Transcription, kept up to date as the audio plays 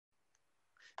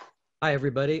Hi,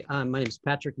 everybody. My name is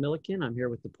Patrick Millikin. I'm here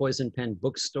with the Poison Pen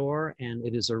Bookstore, and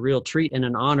it is a real treat and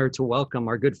an honor to welcome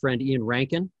our good friend Ian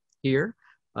Rankin here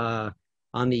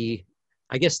on the,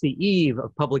 I guess, the eve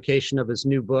of publication of his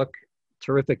new book,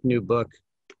 terrific new book,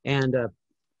 and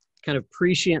kind of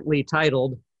presciently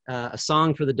titled A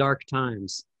Song for the Dark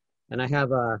Times. And I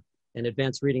have an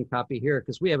advanced reading copy here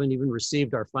because we haven't even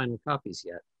received our final copies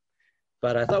yet.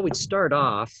 But I thought we'd start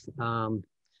off.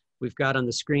 We've got on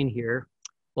the screen here.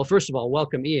 Well, first of all,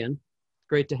 welcome, Ian.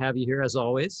 Great to have you here, as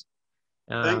always.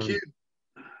 Thank you.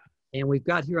 And we've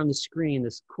got here on the screen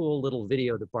this cool little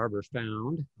video that Barbara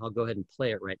found. I'll go ahead and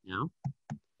play it right now.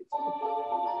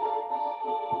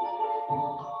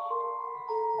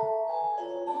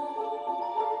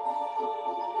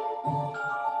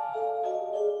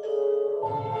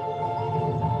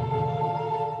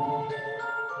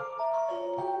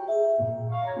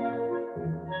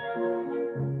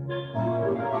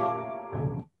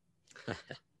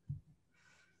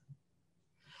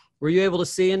 Were you able to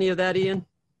see any of that, Ian?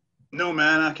 No,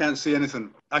 man, I can't see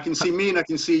anything. I can see me and I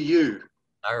can see you.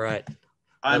 All right.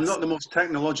 I'm not the most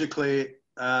technologically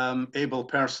able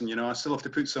person, you know. I still have to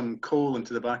put some coal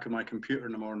into the back of my computer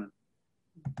in the morning.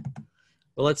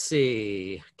 Well, let's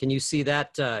see. Can you see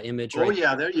that image? Oh,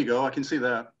 yeah, there you go. I can see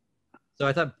that. So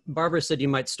I thought Barbara said you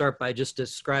might start by just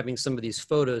describing some of these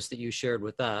photos that you shared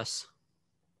with us.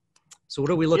 So what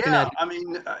are we looking at? I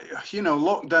mean, you know,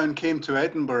 lockdown came to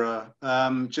Edinburgh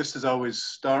just as I was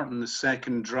starting the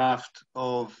second draft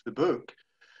of the book.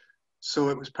 So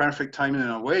it was perfect timing in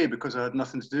a way because I had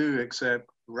nothing to do except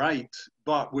write.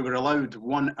 But we were allowed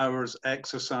 1 hour's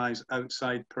exercise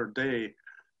outside per day.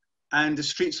 And the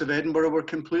streets of Edinburgh were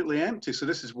completely empty. So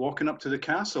this is walking up to the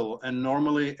castle. And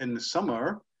normally in the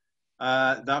summer,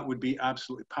 that would be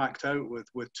absolutely packed out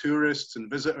with tourists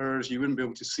and visitors. You wouldn't be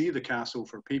able to see the castle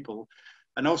for people.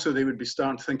 And also they would be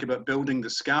starting to think about building the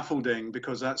scaffolding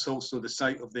because that's also the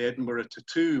site of the Edinburgh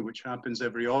Tattoo, which happens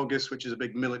every August, which is a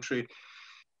big military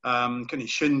kind of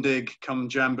shindig, come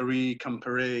jamboree, come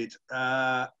parade.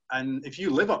 And if you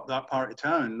live up that part of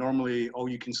town, normally all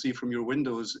you can see from your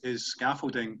windows is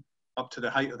scaffolding up to the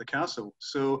height of the castle.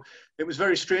 So it was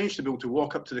very strange to be able to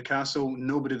walk up to the castle,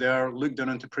 nobody there, look down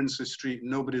into Princess Street,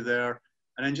 nobody there,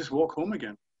 and then just walk home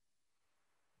again.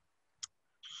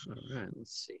 All right,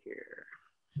 let's see here.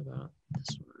 How about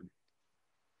this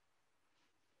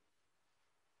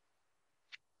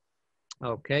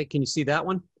one? Okay, can you see that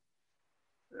one?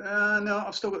 No,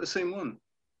 I've still got the same one.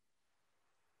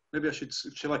 Maybe I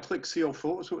shall I click see all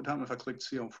photos? What would happen if I clicked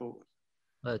see all photos?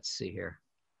 Let's see here.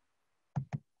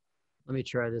 Let me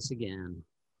try this again.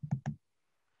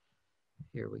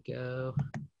 Here we go.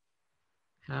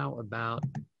 How about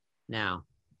now?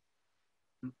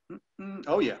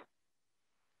 Oh, yeah.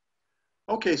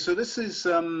 Okay, so this is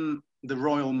the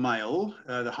Royal Mile,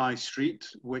 the High Street,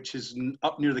 which is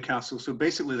up near the castle. So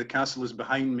basically the castle is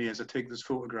behind me as I take this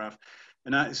photograph,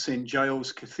 and that is St.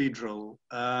 Giles Cathedral.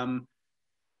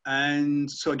 And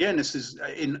so again, this is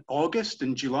in August,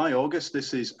 in July, August,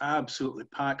 this is absolutely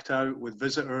packed out with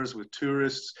visitors, with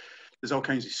tourists. There's all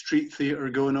kinds of street theatre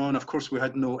going on. Of course, we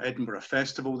had no Edinburgh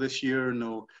Festival this year,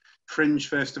 no Fringe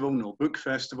Festival, no Book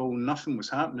Festival, nothing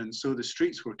was happening. So the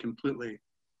streets were completely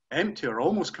empty or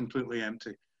almost completely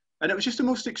empty. And it was just the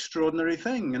most extraordinary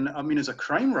thing. And I mean, as a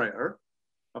crime writer,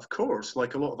 of course,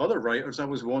 like a lot of other writers, I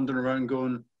was wandering around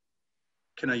going,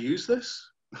 can I use this?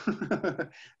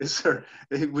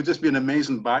 It would just be an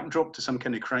amazing backdrop to some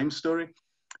kind of crime story.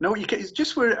 No, you can, it's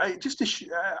just where just to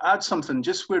add something,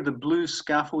 just where the blue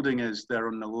scaffolding is there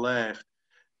on the left.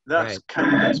 That's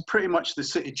right. That's pretty much the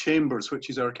city chambers, which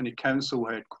is our kind of council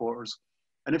headquarters.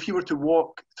 And if you were to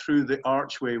walk through the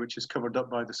archway, which is covered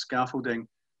up by the scaffolding,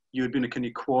 you would be in a kind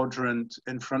of quadrant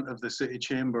in front of the city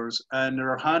chambers, and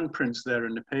there are handprints there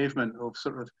in the pavement of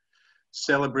sort of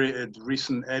celebrated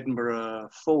recent Edinburgh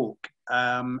folk,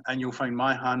 and you'll find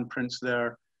my handprints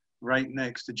there right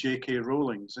next to J.K.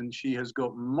 Rowling's, and she has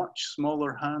got much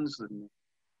smaller hands than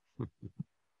me.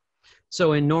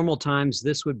 So in normal times,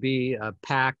 this would be a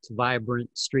packed, vibrant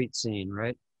street scene,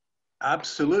 right?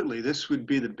 Absolutely. This would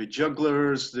be the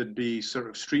bejugglers, there'd be sort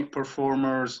of street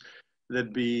performers,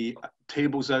 there'd be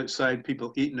tables outside,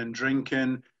 people eating and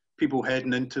drinking, people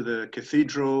heading into the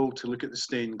cathedral to look at the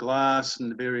stained glass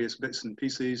and the various bits and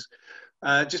pieces.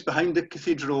 Just behind the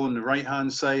cathedral on the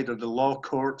right-hand side are the law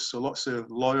courts, so lots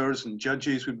of lawyers and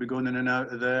judges would be going in and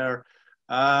out of there.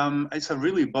 It's a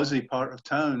really buzzy part of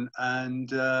town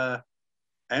and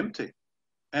empty.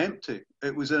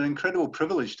 It was an incredible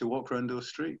privilege to walk around those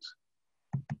streets.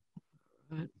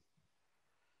 Right.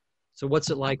 So what's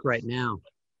it like right now?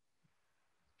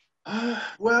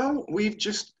 Well, we've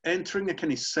just entering a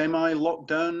kind of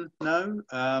semi-lockdown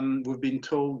now. We've been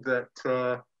told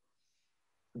that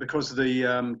because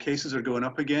the cases are going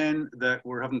up again, that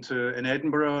we're having to, in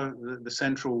Edinburgh, the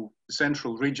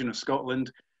central region of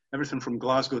Scotland, everything from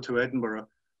Glasgow to Edinburgh,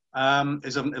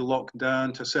 is having to lock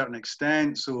down to a certain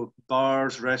extent. So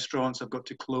bars, restaurants have got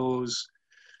to close.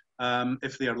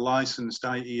 If they are licensed,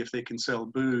 i.e. if they can sell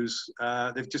booze,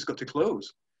 they've just got to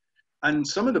close. And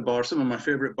some of the bars, some of my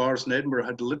favourite bars in Edinburgh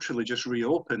had literally just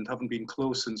reopened, haven't been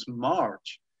closed since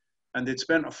March. And they'd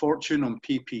spent a fortune on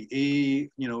PPE,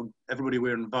 everybody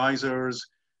wearing visors,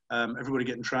 everybody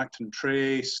getting tracked and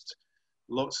traced,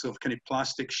 lots of kind of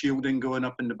plastic shielding going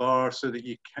up in the bar so that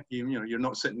you're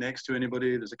not sitting next to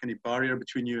anybody. There's a kind of barrier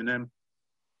between you and them.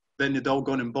 Then they'd all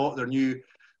gone and bought their new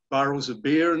barrels of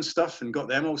beer and stuff and got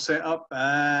them all set up,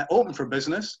 open for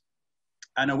business.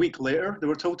 And a week later, they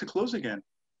were told to close again.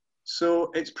 So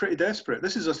it's pretty desperate.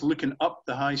 This is us looking up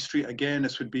the high street again.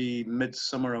 This would be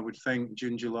midsummer, I would think,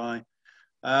 June, July.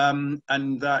 And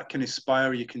that kind of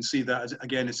spire, you can see that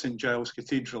again is St. Giles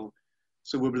Cathedral.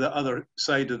 So we were the other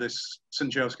side of this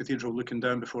St. Giles Cathedral looking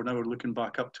down before. Now we're looking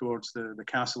back up towards the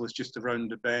castle. It's just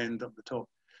around the bend up the top.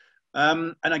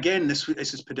 And again, this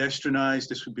is pedestrianised.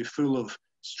 This would be full of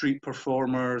street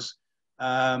performers,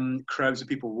 crowds of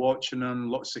people watching them,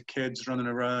 lots of kids running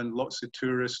around, lots of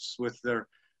tourists with their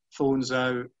phones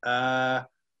out.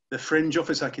 The Fringe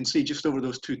office I can see just over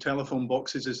those two telephone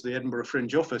boxes is the Edinburgh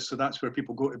Fringe office. So that's where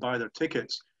people go to buy their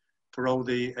tickets for all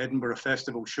the Edinburgh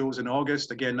Festival shows in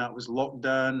August. Again, that was locked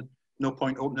down. No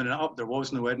point opening it up. There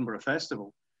was no Edinburgh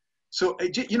Festival. So,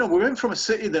 we went from a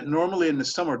city that normally in the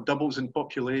summer doubles in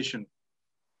population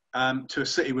to a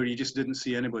city where you just didn't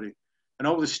see anybody. And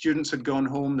all the students had gone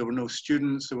home. There were no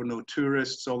students. There were no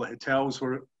tourists. All the hotels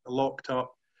were locked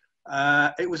up.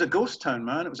 It was a ghost town,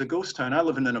 man. It was a ghost town. I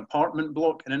live in an apartment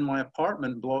block, and in my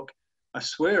apartment block, I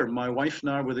swear, my wife and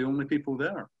I were the only people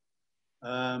there,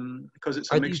 because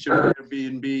it's a mixture of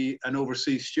Airbnb and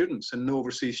overseas students, and no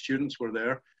overseas students were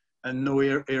there, and no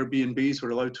Airbnbs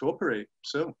were allowed to operate.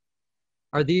 So,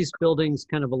 are these buildings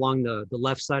kind of along the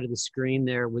left side of the screen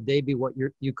there? Would they be what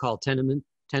you call tenement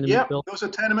yeah, buildings? those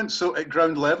are tenements. So at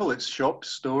ground level, it's shops,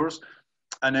 stores.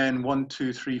 And then 1,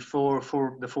 2, 3,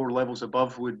 4, the 4 levels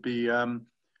above would be,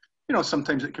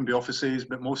 sometimes it can be offices,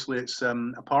 but mostly it's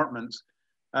apartments.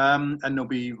 And they'll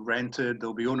be rented,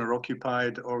 they'll be owner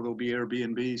occupied, or they'll be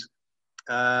Airbnbs.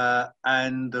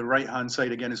 And the right-hand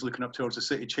side, again, is looking up towards the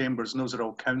city chambers, and those are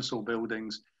all council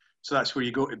buildings. So that's where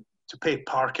you go to pay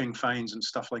parking fines and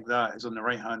stuff like that, is on the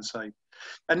right-hand side.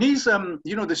 And these,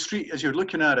 the street, as you're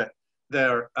looking at it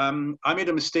there, I made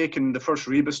a mistake in the first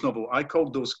Rebus novel. I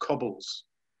called those cobbles.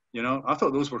 I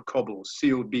thought those were cobbles,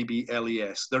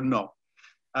 Cobbles. They're not.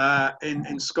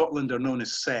 In Scotland, they're known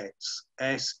as setts,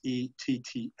 Setts.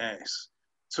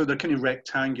 So they're kind of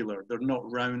rectangular. They're not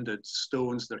rounded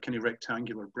stones. They're kind of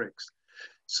rectangular bricks.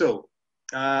 So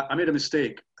I made a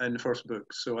mistake in the first book.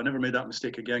 So I never made that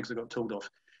mistake again because I got told off.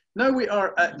 Now we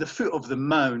are at the foot of the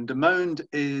mound. The mound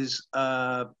is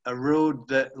a road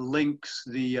that links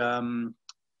the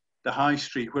high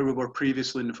street where we were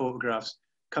previously in the photographs,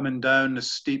 coming down the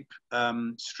steep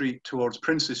street towards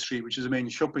Princes Street, which is the main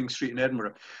shopping street in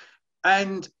Edinburgh.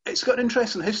 And it's got an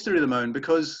interesting history of the mound,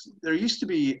 because there used to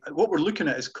be, what we're looking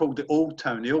at is called the Old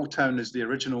Town. The Old Town is the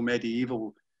original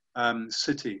medieval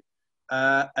city.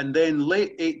 And then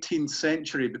late 18th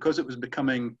century, because it was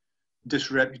becoming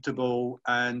disreputable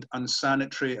and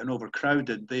unsanitary and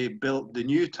overcrowded, they built the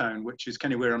new town, which is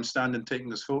kind of where I'm standing taking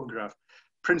this photograph.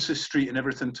 Princes Street and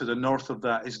everything to the north of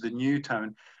that is the new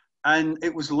town. And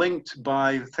it was linked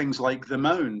by things like the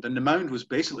mound. And the mound was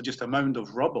basically just a mound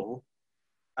of rubble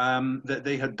that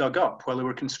they had dug up while they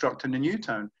were constructing the new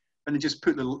town. And they just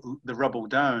put the rubble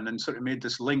down and sort of made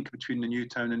this link between the new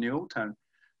town and the old town.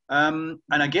 And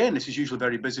again, this is usually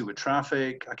very busy with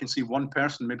traffic. I can see one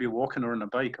person maybe walking or on a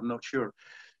bike, I'm not sure.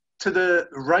 To the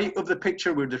right of the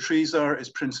picture where the trees are is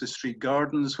Princes Street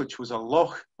Gardens, which was a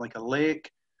loch, like a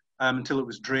lake, until it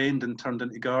was drained and turned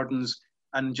into gardens.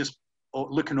 And just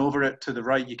looking over it to the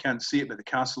right, you can't see it, but the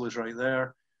castle is right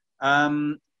there.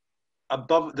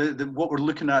 Above what we're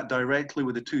looking at directly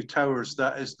with the two towers,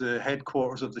 that is the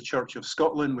headquarters of the Church of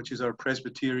Scotland, which is our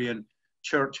Presbyterian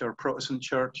church, our Protestant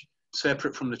church,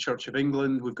 separate from the Church of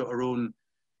England. We've got our own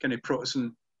kind of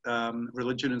Protestant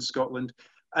religion in Scotland.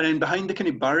 And then behind the kind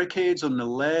of barricades on the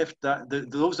left,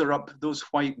 those are up, those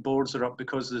white boards are up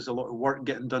because there's a lot of work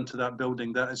getting done to that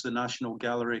building. That is the National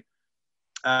Gallery.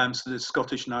 So the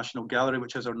Scottish National Gallery,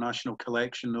 which has our national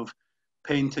collection of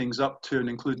paintings up to and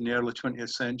including the early 20th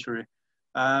century.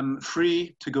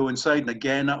 Free to go inside. And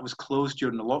again, that was closed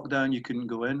during the lockdown. You couldn't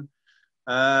go in.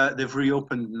 They've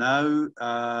reopened now,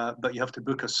 but you have to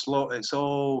book a slot.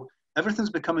 Everything's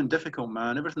becoming difficult,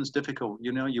 man. Everything's difficult.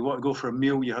 You know, you want to go for a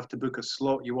meal, you have to book a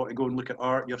slot. You want to go and look at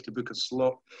art, you have to book a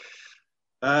slot.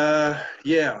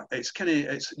 Yeah,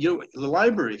 the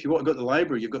library. If you want to go to the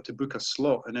library, you've got to book a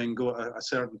slot and then go at a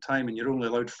certain time, and you're only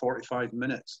allowed 45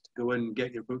 minutes to go in and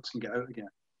get your books and get out again.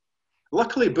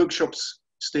 Luckily, bookshops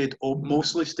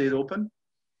mostly stayed open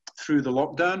through the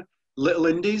lockdown. Little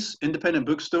indies, independent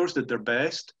bookstores did their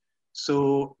best.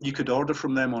 So you could order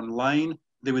from them online.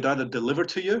 They would either deliver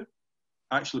to you,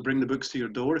 actually bring the books to your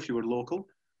door if you were local,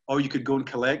 or you could go and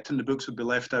collect and the books would be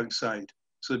left outside.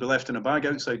 So they'd be left in a bag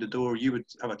outside the door. You would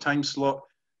have a time slot.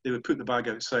 They would put the bag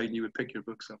outside and you would pick your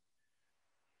books up.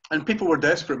 And people were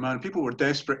desperate, man. People were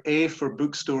desperate, for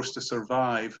bookstores to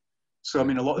survive. So, I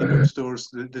mean, a lot of the bookstores,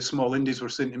 the small indies were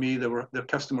saying to me, their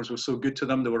customers were so good to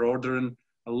them, they were ordering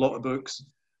a lot of books.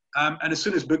 And as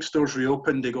soon as bookstores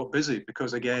reopened, they got busy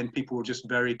because, again, people were just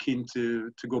very keen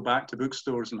to go back to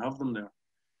bookstores and have them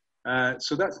there.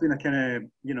 So that's been a kind of,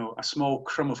 a small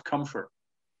crumb of comfort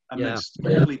amidst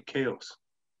complete chaos.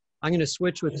 I'm going to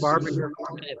switch with Barbara here in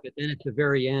a minute, but then at the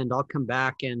very end, I'll come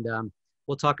back and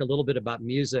we'll talk a little bit about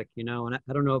music, and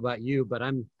I don't know about you, but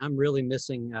I'm really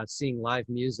missing seeing live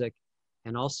music.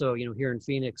 And also, here in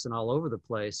Phoenix and all over the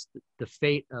place, the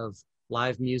fate of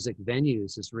live music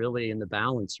venues is really in the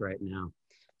balance right now.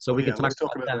 So we can talk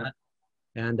about that.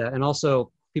 And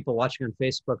also people watching on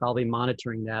Facebook, I'll be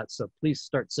monitoring that. So please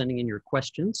start sending in your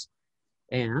questions.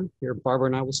 And here, Barbara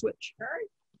and I will switch. All right.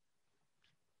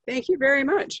 Thank you very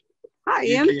much. Hi,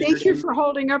 Ian. Thank you for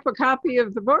holding up a copy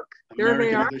of the book. There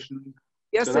they are. Edition.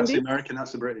 Yes, so that's indeed. the American,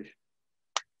 that's the British.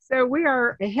 So we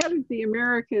are ahead of the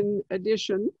American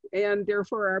edition, and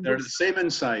therefore they're the same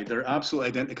inside. They're absolutely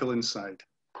identical inside.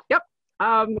 Yep.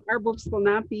 Our books will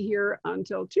not be here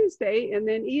until Tuesday, and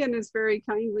then Ian has very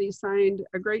kindly signed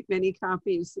a great many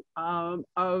copies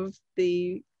of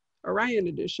the Orion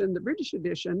edition, the British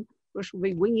edition, which will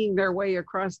be winging their way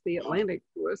across the Atlantic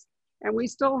to us. And we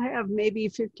still have maybe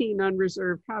 15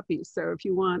 unreserved copies. So if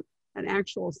you want an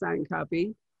actual signed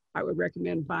copy, I would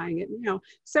recommend buying it now.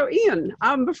 So Ian,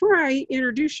 before I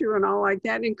introduce you and all like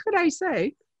that, and could I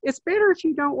say, it's better if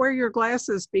you don't wear your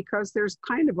glasses because there's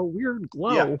kind of a weird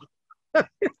glow. Yeah.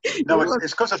 No,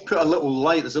 it's because I've put a little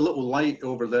light. There's a little light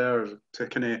over there to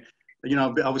kind of,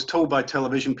 I was told by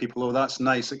television people, oh, that's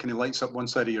nice. It kind of lights up one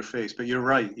side of your face. But you're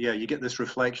right. Yeah, you get this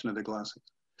reflection of the glasses.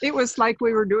 It was like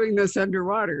we were doing this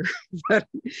underwater. But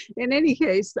in any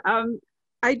case,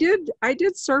 I did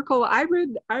circle. I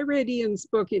read Ian's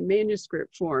book in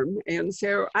manuscript form, and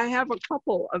so I have a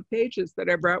couple of pages that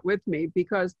I brought with me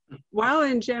because, while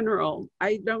in general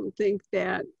I don't think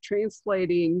that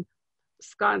translating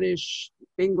Scottish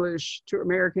English to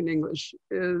American English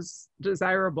is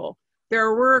desirable,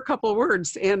 there were a couple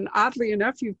words, and oddly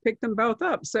enough, you've picked them both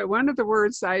up. So one of the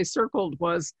words I circled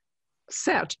was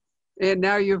set, and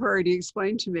now you've already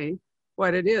explained to me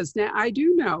what it is. Now, I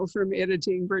do know from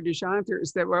editing British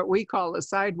authors that what we call a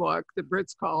sidewalk, the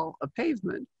Brits call a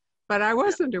pavement, but I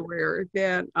wasn't aware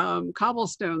that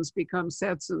cobblestones become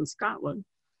sets in Scotland.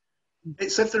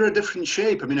 It's if they're a different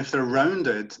shape. I mean, if they're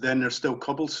rounded, then they're still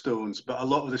cobblestones, but a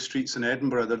lot of the streets in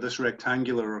Edinburgh, they're this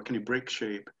rectangular or kind of brick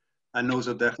shape, and those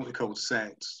are definitely called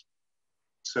sets.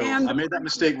 So I made that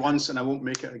mistake once and I won't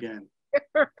make it again.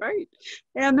 Right.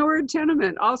 And the word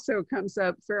tenement also comes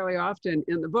up fairly often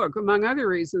in the book. Among other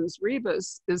reasons,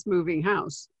 Rebus is moving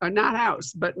house, not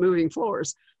house, but moving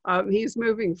floors. He's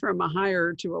moving from a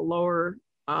higher to a lower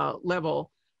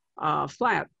level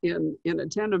flat in a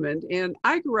tenement. And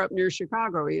I grew up near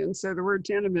Chicago, and so the word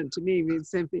tenement to me means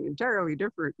something entirely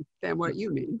different than what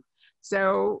you mean.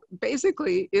 So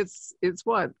basically, it's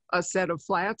what, a set of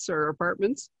flats or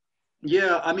apartments?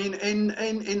 Yeah, I mean,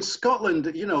 in Scotland,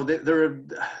 there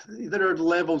are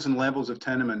levels and levels of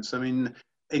tenements. I mean,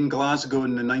 in Glasgow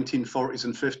in the 1940s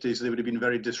and 50s, they would have been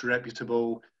very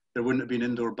disreputable. There wouldn't have been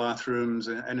indoor bathrooms,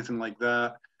 anything like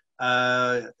that.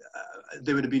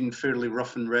 They would have been fairly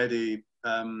rough and ready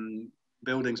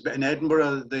buildings. But in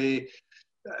Edinburgh, they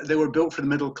were built for the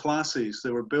middle classes.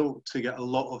 They were built to get a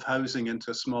lot of housing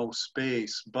into a small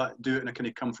space, but do it in a kind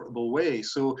of comfortable way.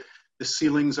 So the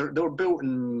ceilings they were built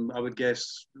in, I would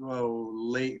guess,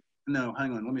 around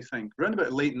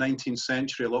about late 19th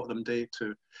century. A lot of them date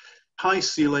to high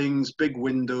ceilings, big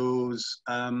windows,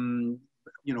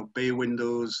 bay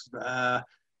windows,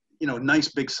 nice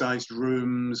big sized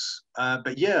rooms.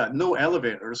 But yeah, no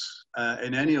elevators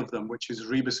in any of them, which is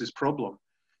Rebus's problem.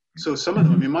 So some of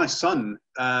them, I mean, my son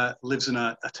lives in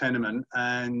a tenement,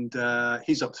 and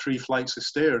he's up 3 flights of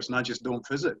stairs, and I just don't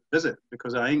visit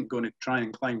because I ain't going to try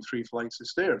and climb 3 flights of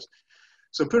stairs.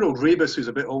 So poor old Rebus, who's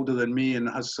a bit older than me and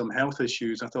has some health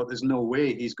issues, I thought there's no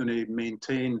way he's going to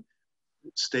maintain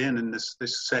staying in this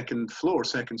second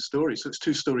story. So it's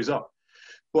 2 stories up.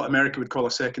 What America would call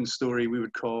a second story, we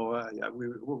would call,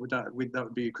 what would that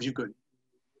would be, because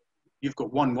you've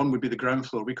got one would be the ground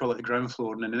floor. We call it the ground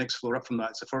floor, and then the next floor up from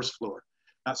that is the first floor.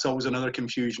 That's always another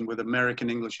confusion with American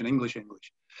English and English.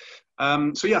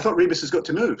 So yeah, I thought Rebus has got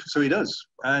to move, so he does.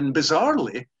 And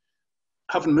bizarrely,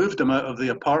 having moved him out of the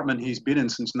apartment he's been in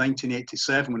since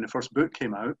 1987 when the first book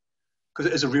came out, because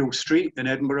it is a real street in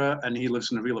Edinburgh, and he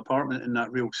lives in a real apartment in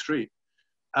that real street.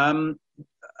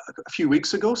 A few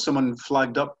weeks ago, someone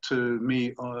flagged up to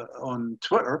me on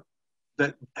Twitter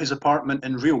that his apartment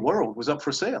in real world was up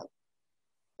for sale.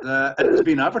 It was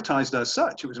being advertised as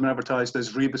such. It was being advertised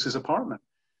as Rebus's apartment.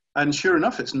 And sure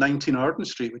enough, it's 19 Arden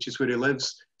Street, which is where he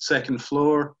lives, second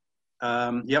floor.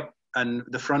 Yep, and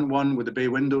the front one with the bay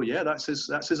window, yeah, that's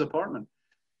his apartment.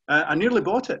 I nearly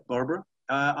bought it, Barbara.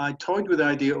 I toyed with the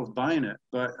idea of buying it,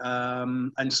 but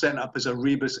and setting it up as a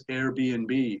Rebus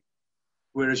Airbnb.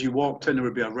 Whereas you walked in, there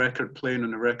would be a record playing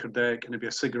on the record deck, and there'd be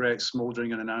a cigarette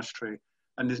smouldering in an ashtray,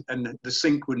 and the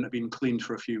sink wouldn't have been cleaned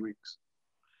for a few weeks.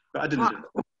 But I didn't do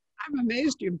it. I'm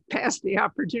amazed you passed the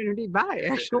opportunity by,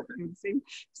 actually.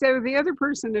 So the other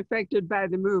person affected by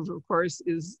the move, of course,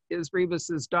 is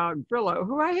Rebus's dog, Brillo,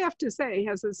 who I have to say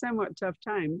has a somewhat tough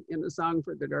time in A Song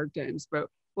for the Dark Times, but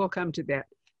we'll come to that.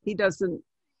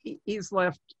 He's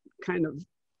left kind of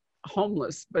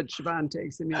homeless, but Siobhan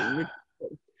takes him in.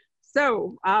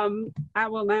 So I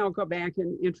will now go back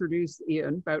and introduce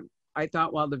Ian, but I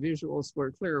thought while the visuals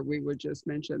were clear, we would just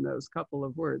mention those couple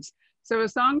of words. So A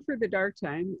Song for the Dark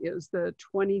Time is the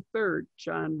 23rd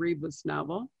John Rebus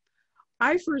novel.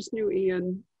 I first knew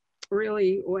Ian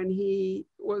really when he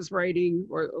was writing,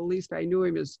 or at least I knew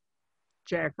him as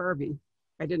Jack Harvey.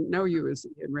 I didn't know you as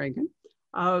Ian Rankin.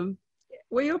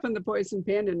 We opened the Poison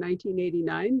Pen in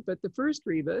 1989, but the first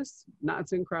Rebus,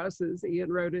 Knots and Crosses,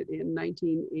 Ian wrote it in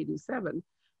 1987.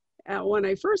 When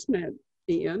I first met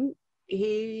Ian,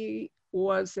 he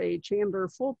was a Chandler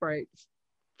Fulbright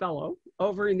Fellow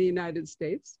over in the United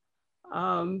States.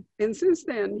 And since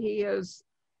then, he's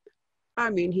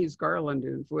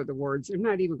garlanded with awards. I'm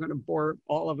not even going to bore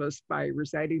all of us by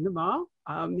reciting them all.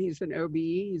 He's an OBE,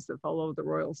 he's a Fellow of the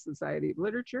Royal Society of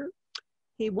Literature.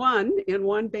 He won in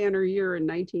one banner year in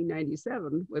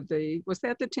 1997 with was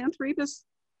that the 10th Rebus?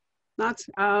 Not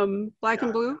Black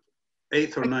and Blue?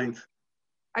 8th or 9th.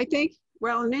 I think,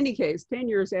 well, in any case, 10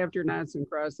 years after Knots and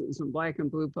Crosses and Black and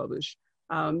Blue published,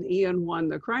 Ian won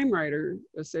the Crime Writer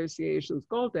Association's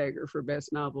Gold Dagger for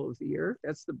Best Novel of the Year.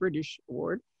 That's the British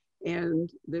award. And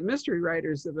the Mystery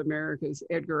Writers of America's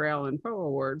Edgar Allan Poe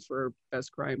Award for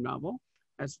Best Crime Novel.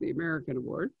 That's the American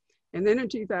award. And then in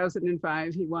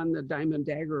 2005, he won the Diamond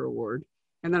Dagger Award.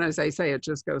 And then, as I say, it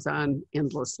just goes on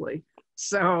endlessly.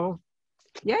 So,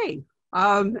 yay.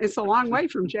 It's a long way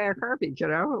from Jack Harvey, you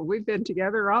know. We've been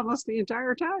together almost the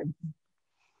entire time.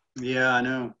 Yeah, I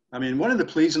know. I mean, one of the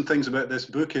pleasing things about this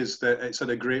book is that it's had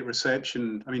a great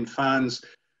reception. I mean, fans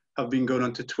have been going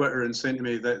onto Twitter and saying to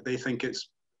me that they think it's,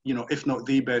 you know, if not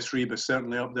the best Rebus,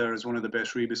 certainly up there as one of the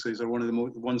best Rebuses, or one of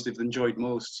the ones they've enjoyed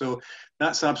most. So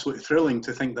that's absolutely thrilling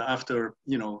to think that after,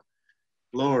 you know,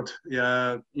 Lord,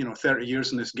 yeah, you know, 30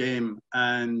 years in this game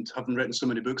and having written so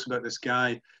many books about this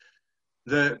guy,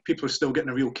 that people are still getting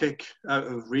a real kick out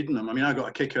of reading them. I mean, I got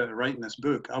a kick out of writing this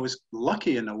book. I was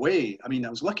lucky in a way. I mean, I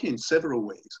was lucky in several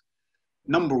ways.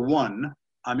 Number one,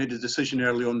 I made a decision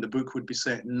early on the book would be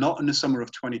set not in the summer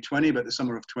of 2020, but the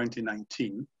summer of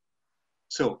 2019.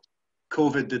 So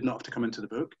COVID did not have to come into the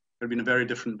book. It would have been a very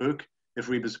different book if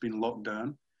Rebus had been locked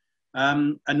down.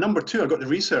 And number two, I got the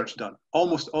research done.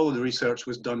 Almost all of the research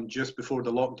was done just before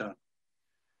the lockdown.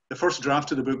 The first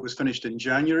draft of the book was finished in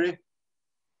January.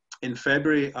 In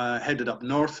February, I headed up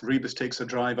north. Rebus takes a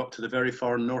drive up to the very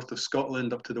far north of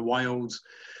Scotland, up to the wilds,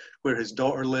 where his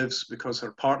daughter lives because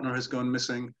her partner has gone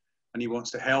missing and he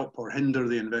wants to help or hinder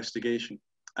the investigation.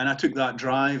 And I took that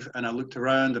drive and I looked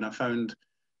around and I found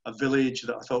a village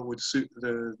that I thought would suit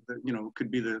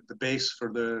could be the base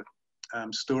for the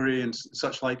story and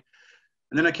such like.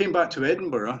 And then I came back to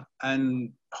Edinburgh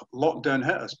and lockdown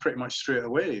hit us pretty much straight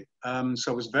away.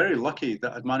 So I was very lucky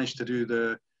that I'd managed to do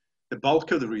the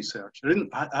bulk of the research.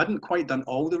 I hadn't quite done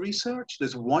all the research.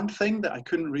 There's one thing that I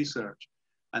couldn't research,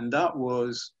 and that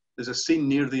was, there's a scene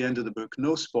near the end of the book,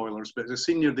 no spoilers, but there's a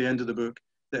scene near the end of the book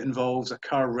that involves a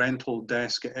car rental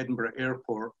desk at Edinburgh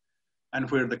Airport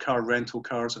and where the car rental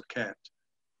cars are kept.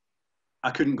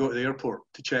 I couldn't go to the airport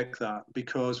to check that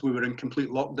because we were in complete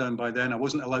lockdown by then. I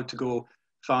wasn't allowed to go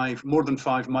more than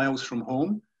 5 miles from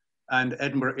home, and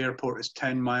Edinburgh Airport is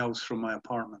 10 miles from my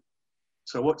apartment.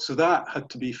 So that had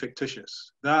to be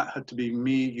fictitious. That had to be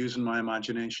me using my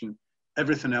imagination.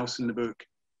 Everything else in the book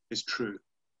is true.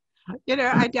 You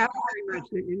know, I doubt very much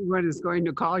that anyone is going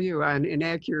to call you on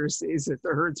inaccuracies at the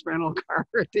Hertz rental car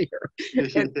there.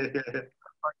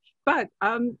 But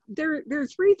there are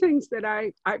three things that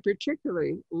I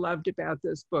particularly loved about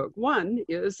this book. One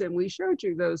is, and we showed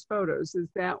you those photos, is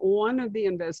that one of the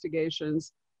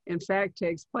investigations, in fact,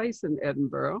 takes place in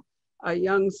Edinburgh. A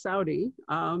young Saudi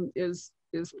is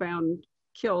found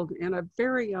killed in a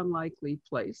very unlikely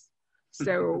place.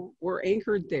 So we're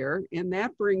anchored there, and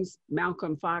that brings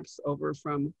Malcolm Fox over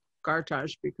from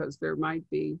Gartosh because there might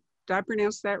be, did I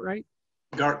pronounce that right?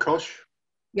 Gartosh.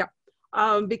 Yeah,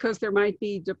 because there might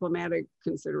be diplomatic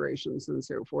considerations and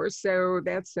so forth. So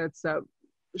that sets up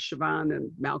Siobhan and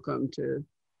Malcolm to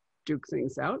duke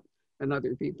things out and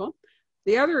other people.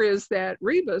 The other is that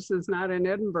Rebus is not in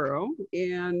Edinburgh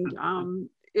and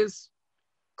is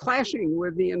clashing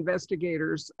with the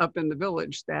investigators up in the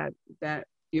village that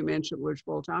you mentioned, which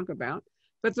we'll talk about.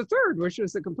 But the third, which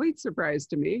was a complete surprise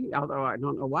to me, although I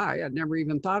don't know why, I'd never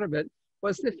even thought of it,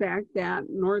 was the fact that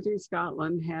Northern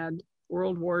Scotland had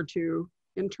World War II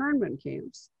internment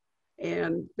camps.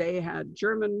 And they had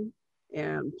German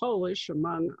and Polish,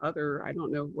 among other, I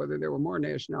don't know whether there were more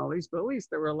nationalities, but at least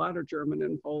there were a lot of German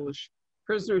and Polish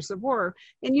prisoners of war.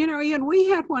 And, you know, Ian, we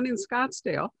had one in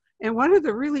Scottsdale. And one of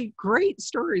the really great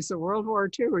stories of World War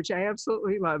II, which I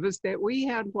absolutely love, is that we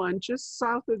had one just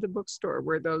south of the bookstore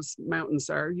where those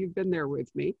mountains are. You've been there with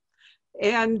me.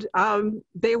 And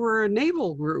they were a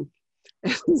naval group.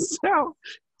 And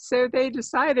so they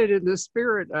decided, in the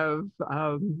spirit of,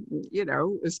 you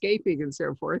know, escaping and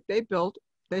so forth, they built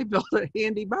a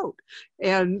handy boat.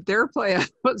 And their plan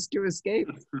was to escape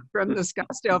from the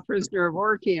Scottsdale prisoner of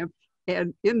war camp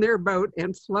and in their boat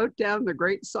and float down the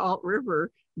Great Salt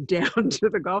River down to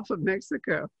the Gulf of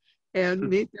Mexico and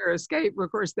meet their escape. Of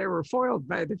course, they were foiled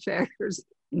by the fact there's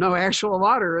no actual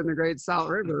water in the Great Salt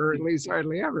River, or at least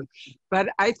hardly ever. But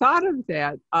I thought of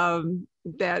that,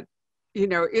 that, you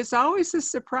know, it's always a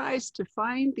surprise to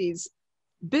find these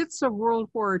bits of World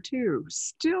War II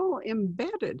still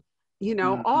embedded, you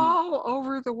know, all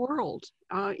over the world.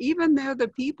 Even though the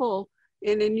people,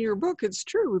 and in your book, it's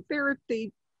true, they're at the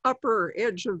upper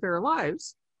edge of their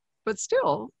lives. But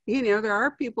still, you know, there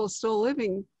are people still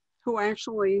living who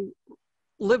actually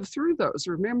live through those,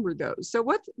 remember those. So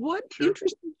what Sure.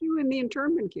 interested you in the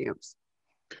internment camps?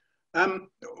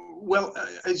 Well,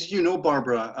 as you know,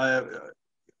 Barbara,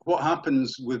 what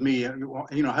happens with me,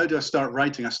 you know, how do I start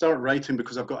writing? I start writing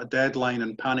because I've got a deadline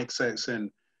and panic sets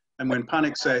in. And when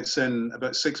panic sets in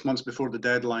about 6 months before the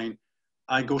deadline,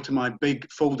 I go to my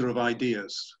big folder of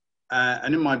ideas.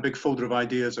 And in my big folder of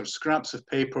ideas are scraps of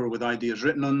paper with ideas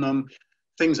written on them,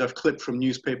 things I've clipped from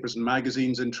newspapers and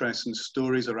magazines, interesting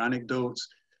stories or anecdotes,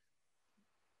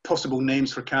 possible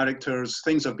names for characters,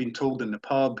 things I've been told in the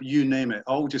pub, you name it,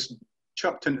 all just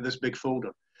chucked into this big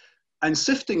folder. And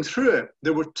sifting through it,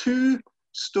 there were 2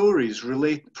 stories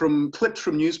clipped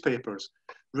from newspapers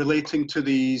relating to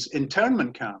these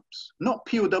internment camps, not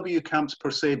POW camps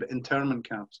per se, but internment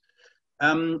camps.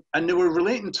 And they were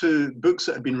relating to books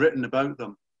that had been written about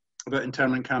them, about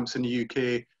internment camps in the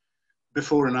UK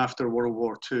before and after World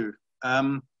War II.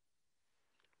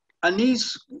 And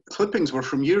these clippings were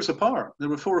from years apart. There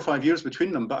were 4 or 5 years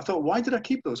between them. But I thought, why did I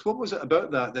keep those? What was it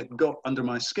about that got under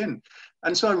my skin?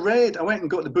 And so I went and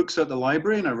got the books at the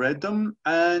library and I read them.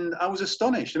 And I was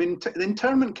astonished. I mean, the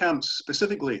internment camps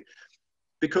specifically,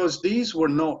 because these were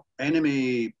not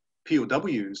enemy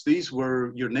POWs. These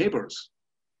were your neighbors.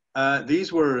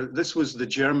 This was the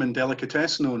German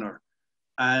delicatessen owner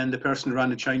and the person who ran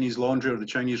the Chinese laundry or the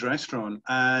Chinese restaurant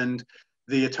and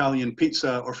the Italian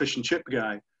pizza or fish and chip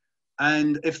guy.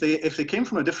 And if they came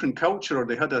from a different culture or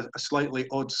they had a slightly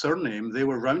odd surname, they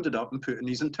were rounded up and put in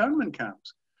these internment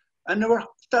camps. And there were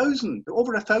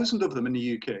over 1,000 of them in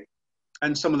the UK.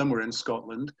 And some of them were in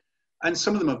Scotland. And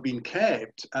some of them have been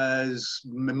kept as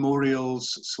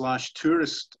memorials /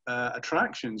 tourist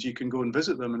attractions. You can go and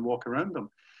visit them and walk around them.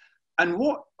 And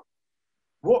what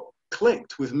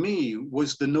clicked with me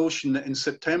was the notion that in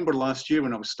September last year,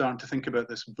 when I was starting to think about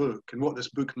this book and what this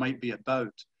book might be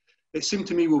about, it seemed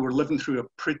to me we were living through a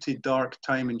pretty dark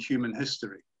time in human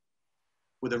history,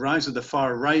 with the rise of the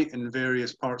far right in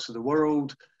various parts of the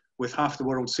world, with half the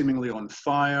world seemingly on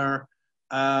fire,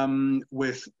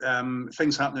 with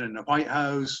things happening in the White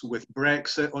House, with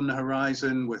Brexit on the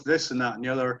horizon, with this and that and the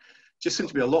other. just seemed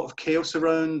to be a lot of chaos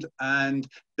around. And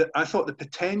I thought the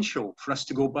potential for us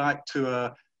to go back to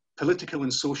a political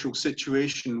and social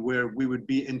situation where we would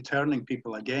be interning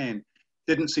people again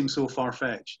didn't seem so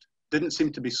far-fetched, didn't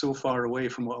seem to be so far away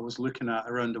from what I was looking at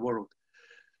around the world.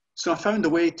 So I found a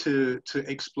way to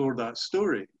explore that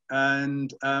story.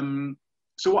 And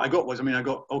so what I got was, I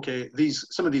got, okay,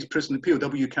 some of these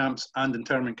POW camps and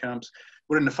internment camps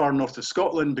were in the far north of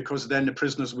Scotland, because then the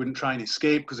prisoners wouldn't try and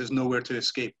escape, because there's nowhere to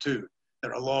escape to.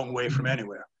 They're a long way from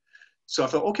anywhere. So I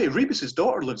thought, okay, Rebus's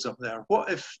daughter lives up there. What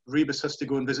if Rebus has to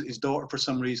go and visit his daughter for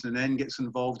some reason and then gets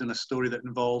involved in a story that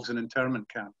involves an internment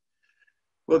camp?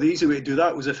 Well, the easy way to do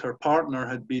that was if her partner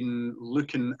had been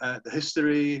looking at the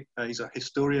history. He's a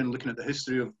historian looking at the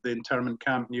history of the internment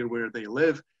camp near where they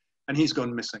live, and he's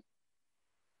gone missing.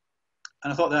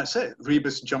 And I thought, that's it.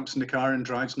 Rebus jumps in the car and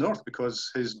drives north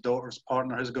because his daughter's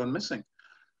partner has gone missing.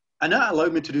 And that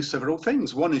allowed me to do several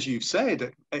things. One, as you've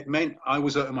said, it meant I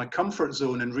was out of my comfort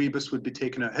zone, and Rebus would be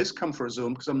taken out of his comfort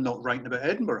zone, because I'm not writing about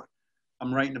Edinburgh.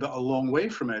 I'm writing about a long way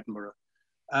from Edinburgh.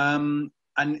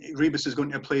 And Rebus is going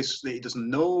to a place that he doesn't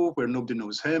know, where nobody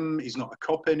knows him. He's not a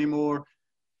cop anymore.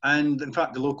 And in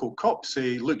fact, the local cops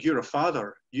say, look, you're a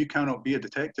father. You cannot be a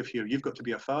detective here. You've got to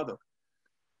be a father.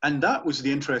 And that was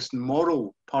the interesting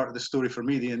moral part of the story for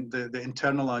me, the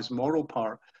internalized moral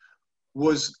part,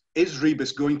 was, is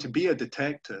Rebus going to be a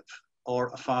detective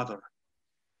or a father?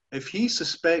 If he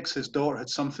suspects his daughter had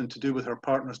something to do with her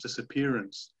partner's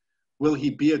disappearance, will he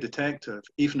be a detective,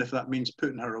 even if that means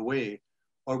putting her away?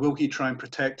 Or will he try and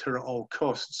protect her at all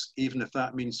costs, even if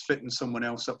that means fitting someone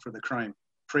else up for the crime,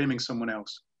 framing someone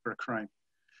else for a crime?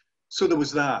 So there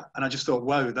was that. And I just thought,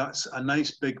 wow, that's a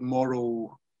nice big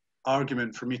moral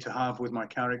argument for me to have with my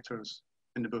characters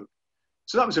in the book.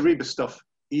 So that was the Rebus stuff,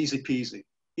 easy peasy,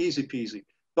 easy peasy.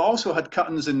 But also had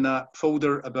cuttings in that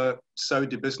folder about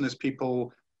Saudi business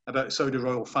people, about Saudi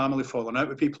royal family falling out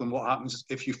with people, and what happens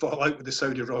if you fall out with the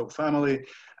Saudi royal family.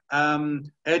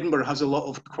 Edinburgh has a lot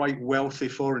of quite wealthy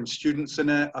foreign students in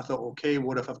it. I thought, okay,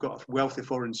 what if I've got a wealthy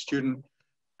foreign student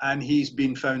and he's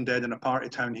been found dead in a party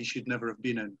town he should never have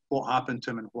been in? What happened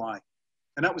to him and why?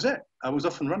 And that was it. I was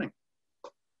off and running.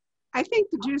 I think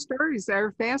the two stories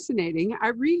are fascinating. I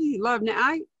really love,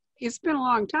 it's been a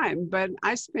long time, but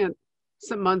I spent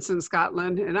some months in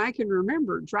Scotland, and I can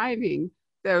remember driving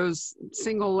those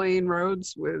single lane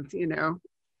roads with,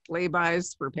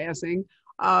 laybys for passing.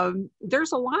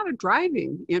 There's a lot of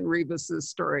driving in Rebus's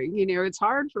story. It's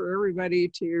hard for everybody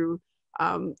to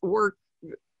work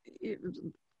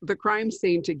the crime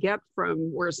scene to get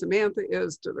from where Samantha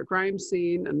is to the crime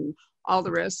scene and all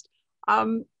the rest.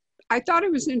 I thought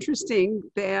it was interesting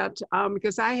that,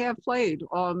 because I have played,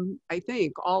 I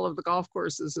think, all of the golf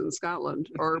courses in Scotland.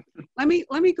 Or let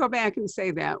me go back and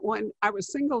say that when I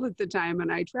was single at the time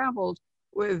and I traveled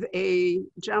with a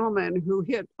gentleman who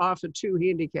hit off a 2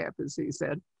 handicap, as he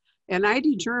said, and I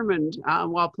determined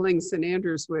while playing St.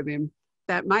 Andrews with him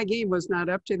that my game was not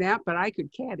up to that, but I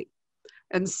could caddy,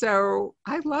 and so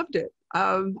I loved it.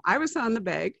 I was on the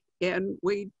bag, and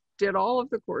we did all of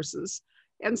the courses.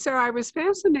 And so I was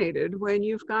fascinated when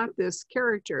you've got this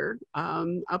character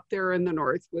up there in the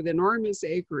north with enormous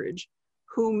acreage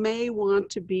who may want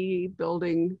to be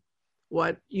building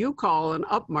what you call an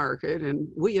upmarket, and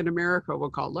we in America will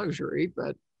call luxury,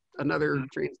 but another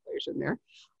translation there,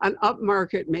 an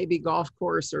upmarket, maybe golf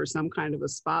course or some kind of a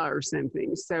spa or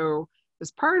something. So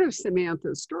as part of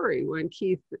Samantha's story, when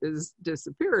Keith is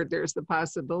disappeared, there's the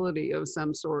possibility of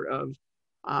some sort of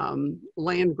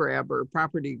land grab or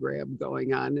property grab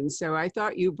going on. And so I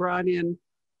thought you brought in,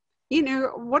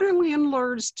 what are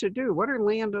landlords to do? What are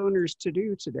landowners to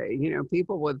do today?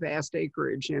 People with vast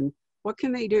acreage, and what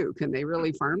can they do? Can they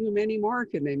really farm them anymore?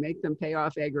 Can they make them pay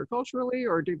off agriculturally,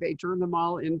 or do they turn them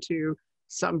all into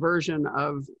some version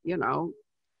of,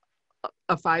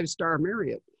 a 5-star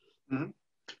Marriott? Mm-hmm.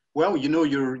 Well,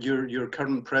 your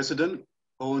current president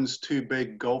owns 2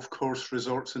 big golf course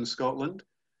resorts in Scotland.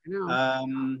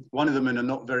 One of them in a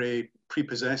not very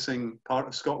prepossessing part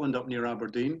of Scotland up near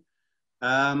Aberdeen.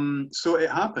 So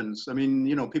it happens.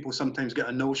 People sometimes get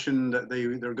a notion that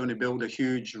they're going to build a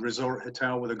huge resort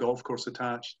hotel with a golf course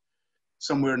attached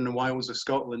somewhere in the wilds of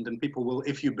Scotland, and people will,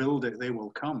 if you build it, they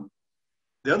will come.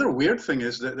 The other weird thing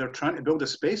is that they're trying to build a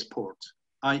spaceport,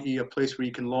 i.e. a place where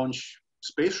you can launch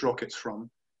space rockets from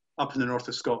up in the north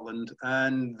of Scotland,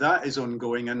 and that is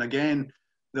ongoing. And again,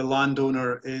 the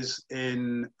landowner is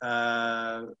in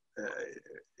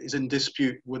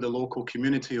dispute with the local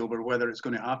community over whether it's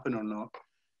going to happen or not.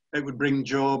 It would bring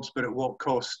jobs, but at what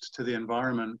cost to the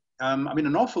environment?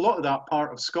 An awful lot of that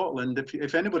part of Scotland,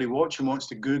 if anybody watching wants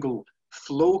to Google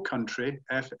Flow Country,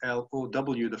 Flow,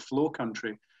 the Flow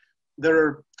Country, there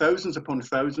are thousands upon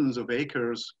thousands of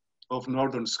acres of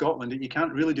northern Scotland that you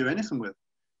can't really do anything with.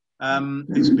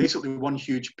 It's basically one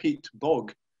huge peat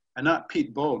bog, and that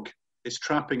peat bog is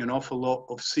trapping an awful lot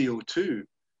of CO2.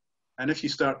 And if you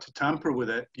start to tamper with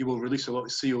it, you will release a lot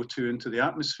of CO2 into the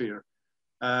atmosphere,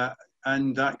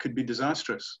 and that could be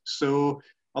disastrous. So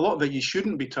a lot of it you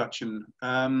shouldn't be touching,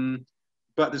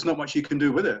 but there's not much you can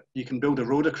do with it. You can build a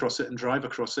road across it and drive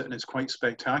across it, and it's quite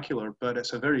spectacular, but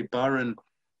it's a very barren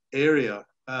area,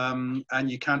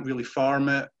 and you can't really farm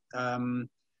it.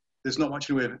 There's not much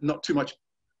in the way of, not too much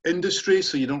industry,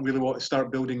 so you don't really want to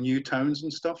start building new towns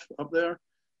and stuff up there.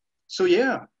 So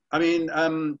yeah, I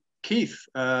mean, Keith,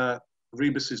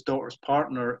 Rebus's daughter's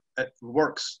partner,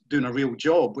 works doing a real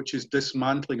job, which is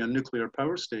dismantling a nuclear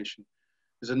power station.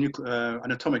 There's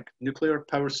an atomic nuclear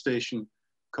power station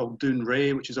called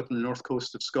Dounreay, which is up on the north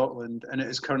coast of Scotland, and it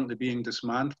is currently being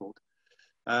dismantled,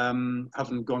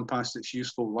 having gone past its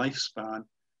useful lifespan.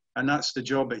 And that's the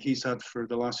job that he's had for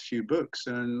the last few books.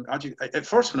 And at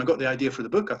first, when I got the idea for the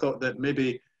book, I thought that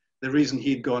maybe the reason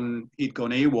he'd gone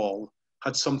AWOL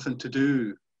had something to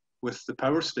do with the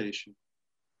power station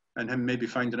and him maybe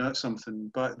finding out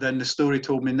something. But then the story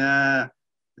told me, nah,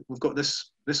 we've got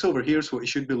this over here is what you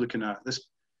should be looking at.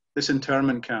 This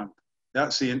internment camp.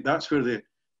 That's where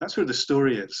the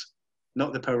story is,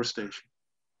 not the power station.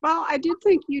 Well, I did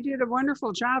think you did a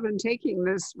wonderful job in taking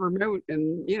this remote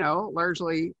and,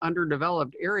 largely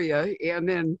underdeveloped area and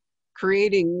then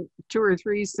creating 2 or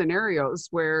 3 scenarios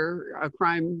where a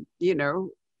crime,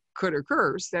 could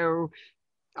occur. So,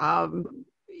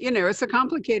 it's a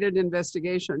complicated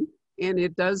investigation, and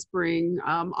it does bring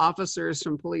officers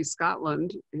from Police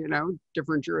Scotland,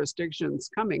 different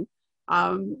jurisdictions coming.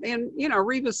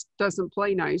 Rebus doesn't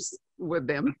play nice with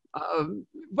them.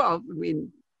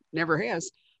 Never has.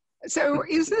 So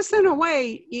is this in a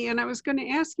way, Ian, I was going to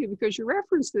ask you, because you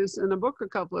referenced this in the book a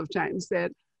couple of times,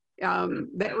 that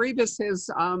that Rebus has,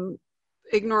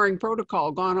 ignoring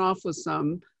protocol, gone off with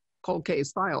some cold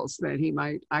case files that he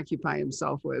might occupy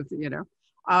himself with,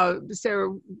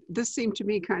 So this seemed to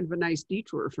me kind of a nice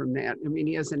detour from that. I mean,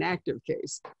 he has an active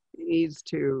case. He needs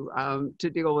to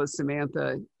deal with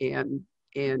Samantha and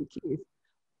Keith.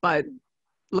 But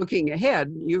looking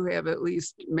ahead, you have at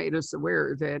least made us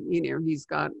aware that, he's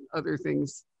got other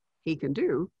things he can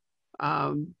do,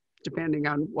 depending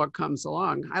on what comes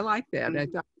along. I like that. I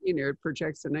thought, it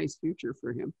projects a nice future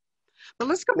for him. But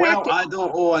let's go back to— I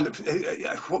don't know. And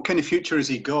what kind of future has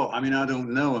he got? I mean, I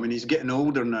don't know. I mean, he's getting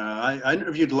older now. I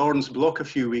interviewed Lawrence Block a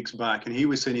few weeks back, and he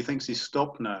was saying he thinks he's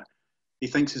stopped now. He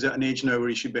thinks he's at an age now where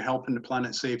he should be helping the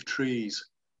planet save trees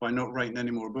by not writing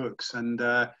any more books. And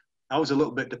I was a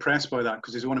little bit depressed by that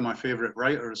because he's one of my favorite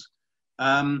writers.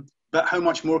 But how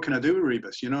much more can I do with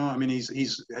Rebus? I mean,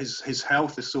 his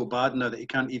health is so bad now that he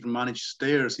can't even manage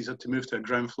stairs. He's had to move to a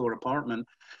ground floor apartment.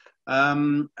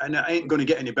 And it ain't going to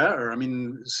get any better. I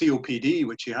mean, COPD,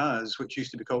 which he has, which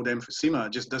used to be called emphysema,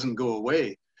 just doesn't go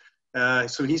away.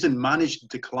 So he's in managed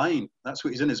decline. That's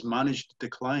what he's in, is managed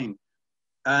decline.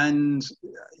 And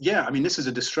yeah, I mean, this is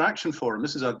a distraction for him.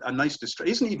 This is a nice distraction.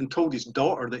 He hasn't even told his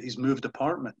daughter that he's moved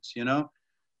apartments, She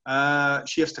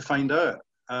has to find out.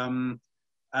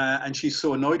 And she's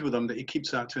so annoyed with him that he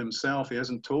keeps that to himself. He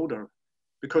hasn't told her,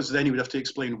 because then he would have to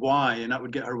explain why, and that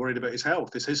would get her worried about his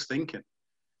health. It's his thinking.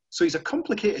 So he's a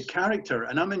complicated character,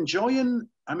 and I'm enjoying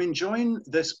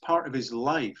this part of his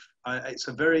life. It's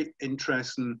a very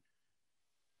interesting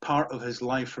part of his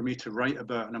life for me to write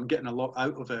about, and I'm getting a lot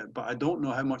out of it, but I don't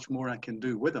know how much more I can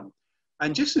do with him.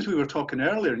 And just as we were talking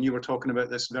earlier, and you were talking about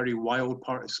this very wild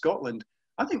part of Scotland,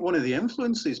 I think one of the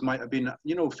influences might have been,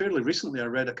 fairly recently I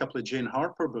read a couple of Jane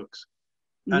Harper books,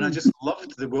 and I just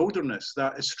loved the wilderness,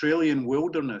 that Australian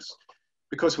wilderness.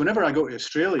 Because whenever I go to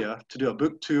Australia to do a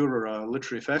book tour or a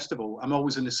literary festival, I'm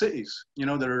always in the cities. There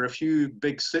are a few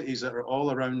big cities that are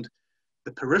all around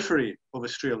the periphery of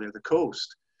Australia, the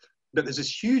coast. But there's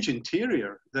this huge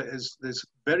interior that there's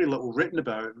very little written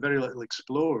about, very little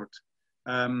explored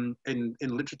in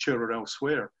literature or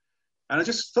elsewhere. And I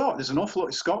just thought there's an awful lot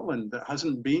of Scotland that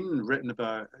hasn't been written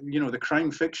about. The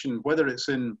crime fiction, whether it's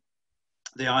in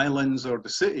the islands or the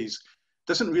cities,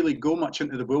 doesn't really go much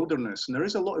into the wilderness, and there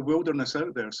is a lot of wilderness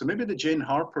out there. So maybe the Jane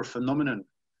Harper phenomenon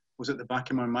was at the back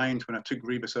of my mind when I took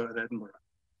Rebus out of Edinburgh.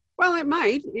 Well, it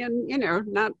might, and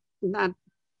not.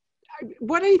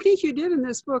 What I think you did in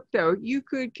this book, though, you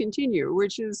could continue,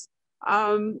 which is,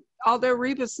 although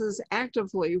Rebus is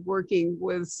actively working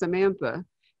with Samantha,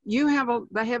 you have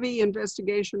the heavy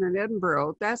investigation in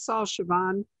Edinburgh. That's all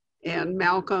Siobhan and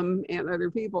Malcolm and other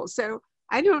people. So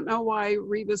I don't know why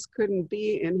Rebus couldn't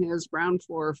be in his ground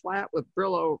floor flat with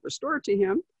Brillo restored to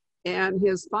him and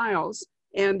his files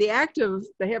And the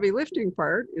heavy lifting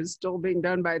part is still being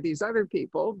done by these other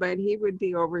people, but he would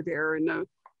be over there in a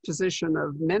position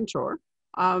of mentor.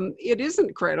 It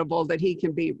isn't credible that he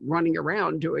can be running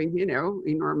around doing,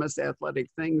 enormous athletic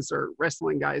things or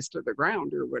wrestling guys to the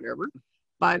ground or whatever.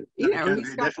 But, He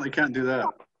definitely can't do that.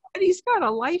 But he's got a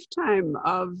lifetime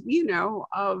of,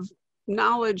 of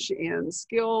knowledge and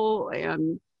skill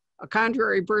and a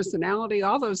contrary personality,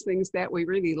 all those things that we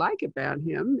really like about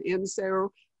him. And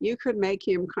so you could make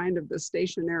him kind of the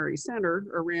stationary center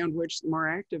around which the more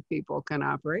active people can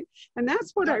operate. And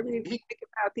that's what I really like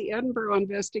about the Edinburgh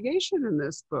investigation in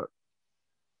this book.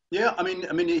 Yeah, I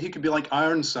mean, he could be like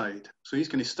Ironside. So he's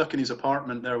kind of stuck in his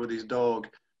apartment there with his dog,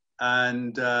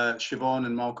 and Siobhan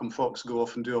and Malcolm Fox go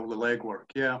off and do all the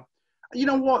legwork. Yeah. You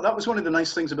know what? That was one of the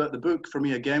nice things about the book for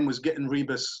me, again, was getting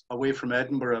Rebus away from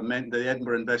Edinburgh meant the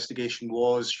Edinburgh investigation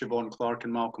was Siobhan Clarke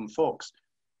and Malcolm Fox.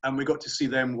 And we got to see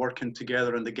them working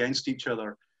together and against each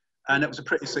other. And it was a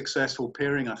pretty successful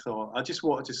pairing, I thought. I just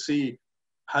wanted to see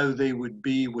how they would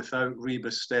be without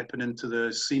Rebus stepping into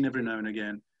the scene every now and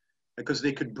again, because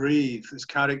they could breathe as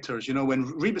characters. You know, when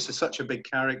Rebus is such a big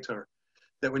character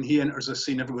that when he enters a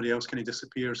scene, everybody else kind of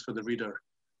disappears for the reader.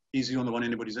 He's the only one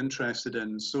anybody's interested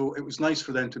in. So it was nice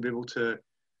for them to be able to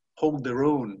hold their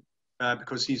own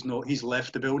because he's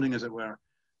left the building, as it were.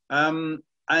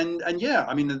 And yeah,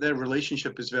 I mean, their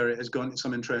relationship has gone to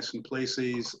some interesting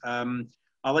places.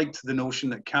 I liked the notion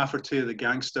that Cafferty, the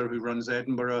gangster who runs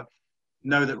Edinburgh,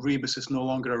 now that Rebus is no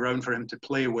longer around for him to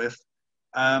play with,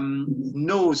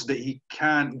 knows that he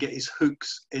can't get his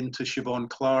hooks into Siobhan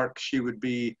Clarke. She would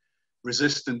be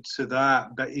resistant to that,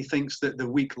 but he thinks that the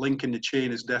weak link in the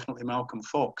chain is definitely Malcolm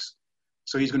Fox.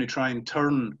 So he's going to try and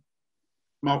turn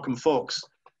Malcolm Fox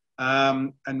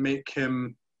and make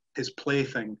him his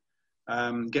plaything,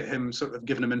 get him sort of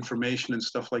giving him information and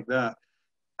stuff like that.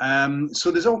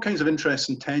 So there's all kinds of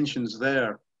interesting tensions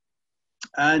there.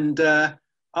 And I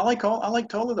liked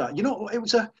all of that. You know, it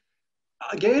was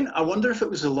again, I wonder if it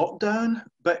was a lockdown,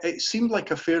 but it seemed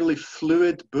like a fairly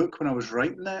fluid book when I was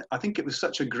writing it. I think it was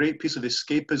such a great piece of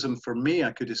escapism for me.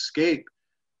 I could escape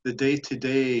the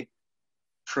day-to-day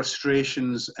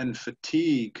frustrations and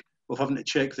fatigue of having to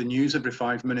check the news every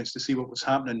 5 minutes to see what was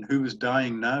happening, who was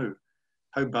dying now,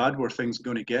 how bad were things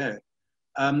going to get.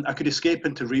 I could escape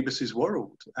into Rebus's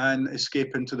world and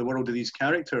escape into the world of these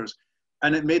characters.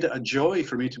 And it made it a joy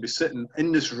for me to be sitting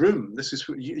in this room. This is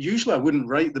usually I wouldn't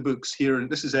write the books here. And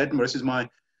this is Edinburgh. This is my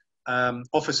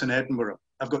office in Edinburgh.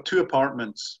 I've got 2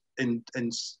 apartments in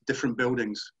different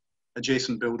buildings,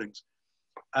 adjacent buildings.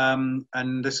 And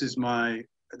this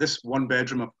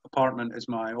 1-bedroom apartment is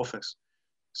my office.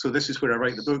 So this is where I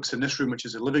write the books. In this room, which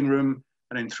is a living room,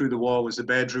 and then through the wall is the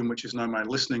bedroom, which is now my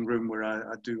listening room, where I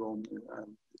do all.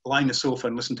 Lie on the sofa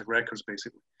and listen to records,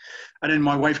 basically. And then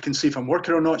my wife can see if I'm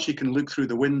working or not. She can look through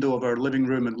the window of our living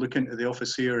room and look into the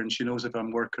office here, and she knows if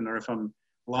I'm working or if I'm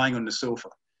lying on the sofa.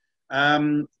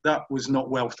 That was not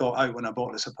well thought out when I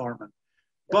bought this apartment.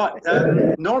 But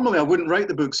normally I wouldn't write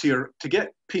the books here. To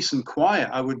get peace and quiet,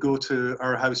 I would go to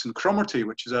our house in Cromarty,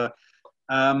 which is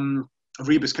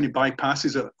Rebus kind of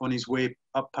bypasses it on his way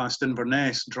up past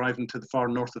Inverness, driving to the far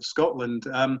north of Scotland.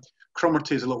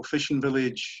 Cromarty is a little fishing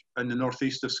village in the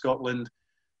northeast of Scotland,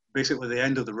 basically the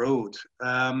end of the road.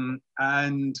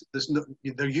 And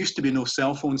there used to be no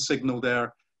cell phone signal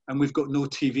there, and we've got no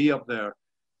TV up there.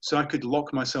 So I could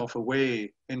lock myself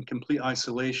away in complete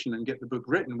isolation and get the book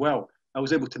written. Well, I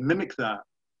was able to mimic that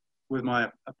with my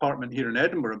apartment here in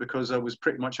Edinburgh because I was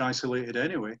pretty much isolated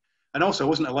anyway. And also I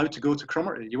wasn't allowed to go to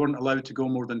Cromarty. You weren't allowed to go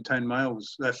more than 5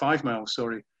 miles,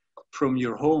 from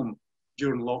your home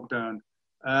during lockdown.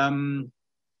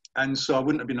 And so I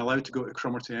wouldn't have been allowed to go to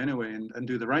Cromarty anyway and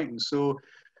do the writing. So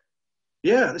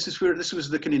yeah, this was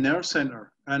the kind of nerve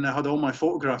center. And I had all my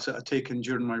photographs that I'd taken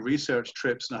during my research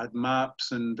trips, and I had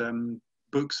maps and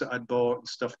books that I'd bought and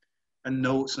stuff and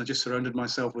notes. And I just surrounded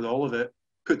myself with all of it,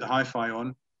 put the hi-fi on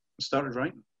and started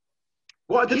writing.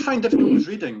 What I did find difficult was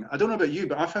reading. I don't know about you,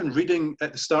 but I found reading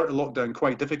at the start of lockdown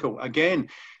quite difficult. Again,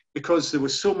 because there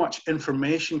was so much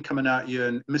information coming at you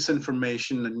and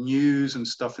misinformation and news and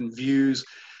stuff and views.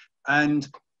 And,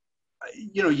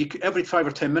 you know, every 5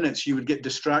 or 10 minutes you would get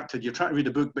distracted. You're trying to read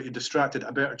a book, but you're distracted.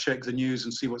 I better check the news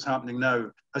and see what's happening now.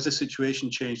 Has the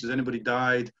situation changed? Has anybody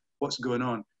died? What's going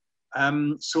on?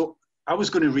 So I was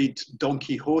going to read Don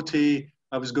Quixote.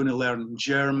 I was going to learn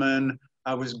German.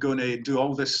 I was going to do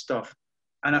all this stuff.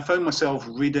 And I found myself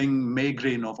reading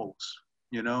Maigret novels,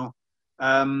 you know,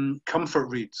 comfort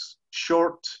reads,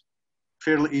 short,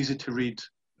 fairly easy to read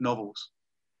novels.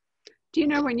 Do you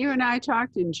know, when you and I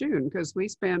talked in June, because we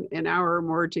spent an hour or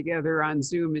more together on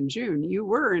Zoom in June, you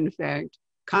were in fact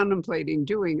contemplating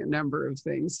doing a number of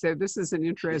things. So this is an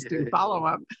interesting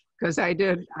follow-up, because I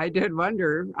did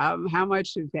wonder how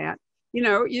much of that,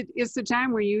 it's the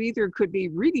time when you either could be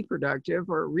really productive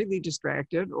or really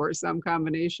distracted or some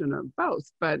combination of both.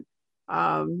 But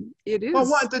it is. Well,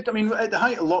 what I did, I mean, at the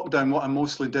height of lockdown, what I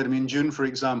mostly did, I mean, June, for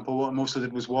example, what I mostly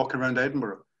did was walk around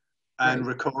Edinburgh and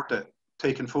record it,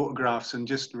 taking photographs and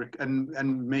just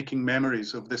and making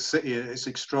memories of this city at its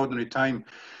extraordinary time,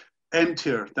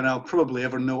 emptier than I'll probably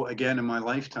ever know again in my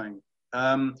lifetime.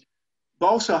 But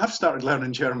also, I have started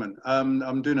learning German.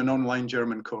 I'm doing an online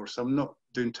German course. I'm not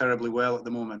doing terribly well at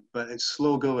the moment, but it's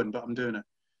slow going, but I'm doing it.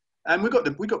 And we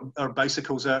got our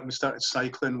bicycles out and we started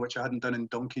cycling, which I hadn't done in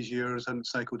donkey's years, hadn't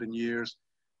cycled in years.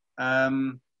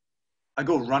 I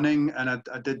go running, and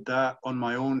I did that on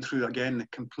my own through, again, the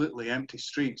completely empty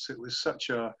streets. It was such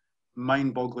a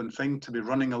mind-boggling thing to be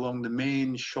running along the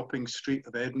main shopping street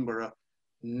of Edinburgh.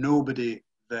 Nobody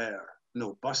there.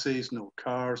 No buses, no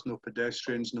cars, no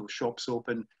pedestrians, no shops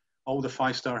open. All the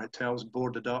five-star hotels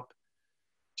boarded up.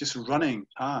 Just running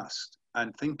past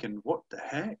and thinking, what the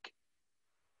heck?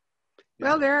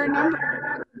 Well, there are a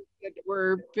number of that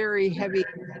were very heavy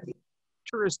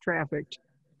tourist trafficked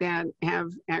that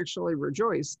have actually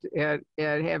rejoiced at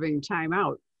having time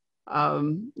out,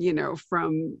 from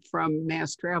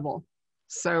mass travel.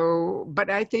 So, but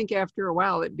I think after a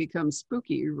while it becomes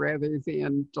spooky rather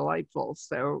than delightful.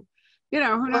 So,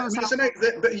 who knows?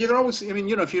 But you're always,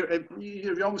 if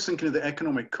you're always thinking of the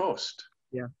economic cost.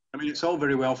 Yeah. I mean, it's all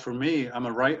very well for me. I'm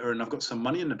a writer and I've got some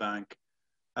money in the bank.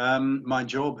 My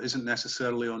job isn't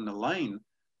necessarily on the line.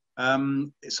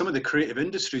 Some of the creative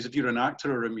industries, if you're an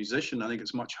actor or a musician, I think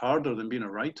it's much harder than being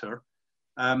a writer.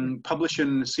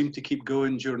 Publishing seemed to keep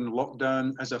going during the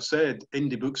lockdown. As I've said,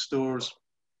 indie bookstores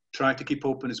tried to keep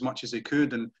open as much as they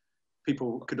could, and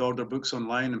people could order books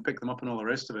online and pick them up and all the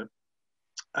rest of it.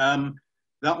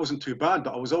 That wasn't too bad,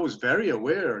 but I was always very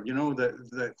aware,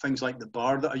 that things like the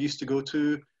bar that I used to go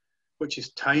to, which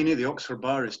is tiny, the Oxford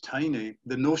Bar is tiny.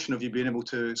 The notion of you being able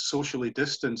to socially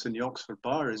distance in the Oxford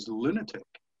Bar is lunatic.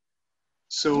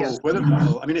 So yes.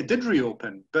 It did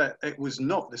reopen, but it was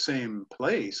not the same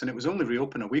place, and it was only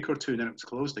reopened a week or two, and then it was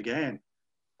closed again.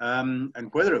 And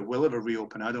whether it will ever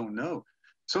reopen, I don't know.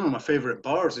 Some of my favorite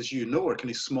bars, as you know, are kind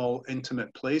of small,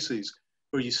 intimate places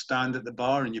where you stand at the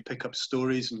bar and you pick up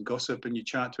stories and gossip and you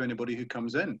chat to anybody who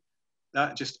comes in.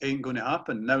 That just ain't going to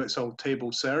happen. Now it's all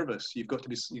table service. You've got to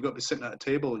be sitting at a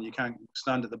table and you can't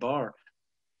stand at the bar.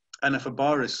 And if a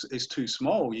bar is too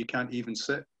small, you can't even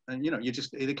sit, and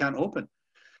they can't open.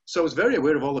 So I was very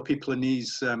aware of all the people in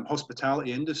these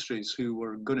hospitality industries who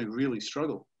were going to really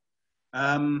struggle.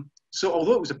 So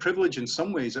although it was a privilege in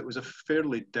some ways, it was a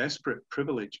fairly desperate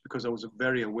privilege, because I was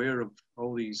very aware of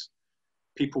all these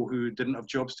people who didn't have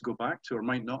jobs to go back to or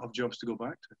might not have jobs to go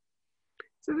back to.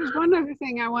 So there's one other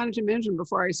thing I wanted to mention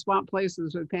before I swap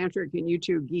places with Patrick and you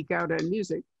two geek out on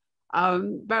music.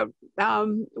 But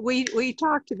we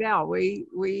talked to Val.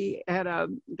 We had a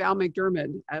Val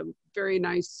McDermott, a very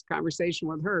nice conversation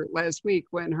with her last week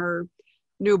when her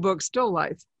new book, Still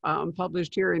Life,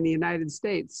 published here in the United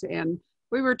States. And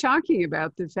we were talking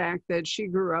about the fact that she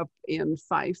grew up in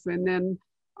Fife and then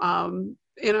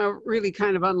in a really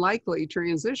kind of unlikely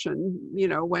transition,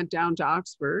 went down to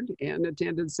Oxford and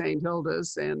attended St.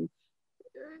 Hilda's and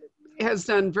has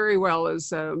done very well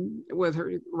as with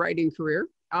her writing career.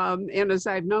 And as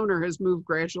I've known her, has moved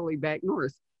gradually back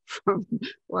north from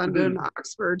London,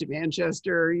 Oxford to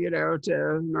Manchester,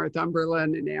 to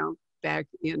Northumberland, and now back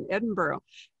in Edinburgh.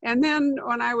 And then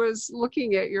when I was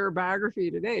looking at your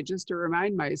biography today, just to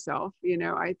remind myself,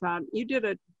 I thought you did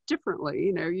it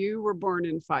differently. You were born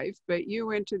in Fife, but you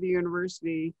went to the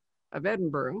University of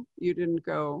Edinburgh. You didn't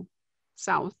go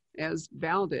south as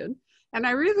Val did. And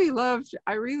I really loved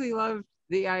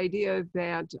the idea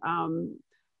that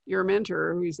your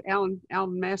mentor, who's Alan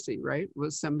Massey, right,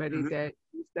 was somebody that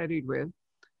you studied with,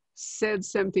 said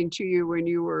something to you when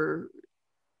you were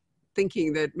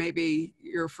thinking that maybe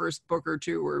your first book or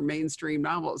two were mainstream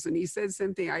novels. And he said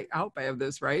something, I hope I have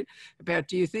this right, about,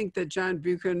 do you think that John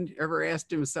Buchan ever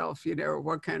asked himself,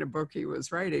 what kind of book he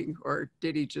was writing, or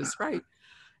did he just write?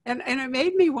 And it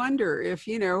made me wonder if,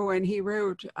 when he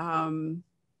wrote,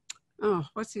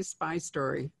 what's his spy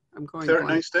story? I'm going 39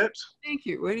 blank. Steps. Thank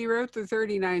you. When he wrote the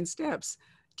 39 Steps,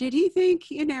 did he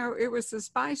think, it was the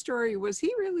spy story? Was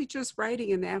he really just writing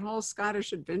in that whole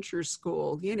Scottish adventure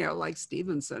school, like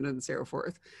Stevenson and so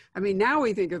forth? I mean, now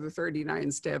we think of the 39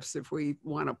 Steps if we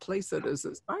want to place it as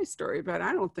a spy story, but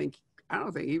I don't think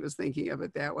he was thinking of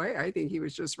it that way. I think he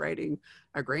was just writing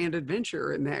a grand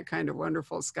adventure in that kind of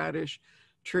wonderful Scottish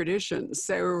tradition.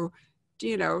 So,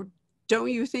 don't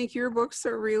you think your books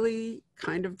are really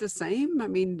kind of the same? I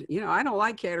mean, you know, I don't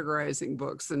like categorizing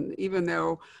books. And even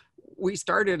though we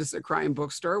started as a crime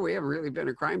bookstore, we haven't really been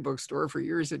a crime bookstore for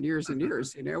years and years and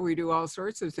years. You know, we do all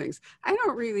sorts of things. I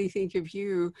don't really think of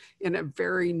you in a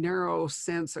very narrow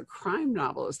sense a crime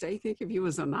novelist. I think of you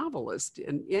as a novelist.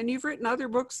 And you've written other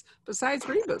books besides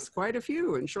Rebus, quite a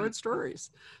few, and short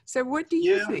stories. So what do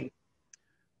you think?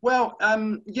 Well,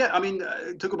 yeah, I mean,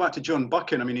 to go back to John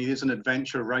Buchan, I mean, he is an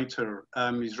adventure writer.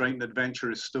 He's writing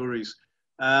adventurous stories.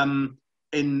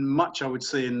 In much, I would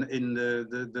say, in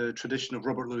the tradition of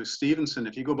Robert Louis Stevenson,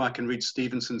 if you go back and read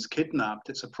Stevenson's Kidnapped,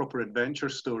 it's a proper adventure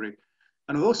story.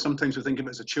 And although sometimes we think of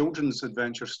it as a children's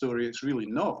adventure story, it's really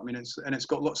not. I mean, it's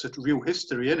got lots of real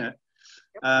history in it,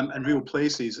 and real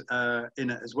places in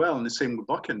it as well. And the same with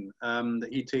Buchan, that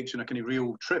he takes on a kind of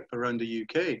real trip around the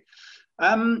UK.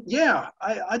 Yeah,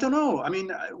 I don't know. I mean,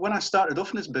 when I started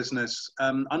off in this business,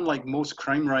 unlike most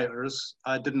crime writers,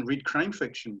 I didn't read crime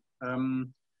fiction.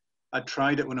 I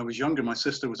tried it when I was younger. My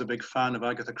sister was a big fan of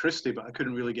Agatha Christie, but I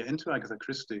couldn't really get into Agatha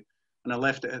Christie. And I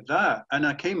left it at that. And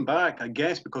I came back, I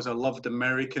guess, because I loved the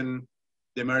American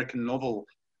novel,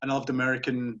 and I loved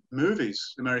American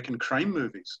movies, American crime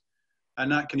movies.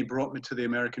 And that kind of brought me to the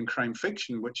American crime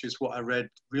fiction, which is what I read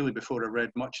really before I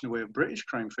read much in the way of British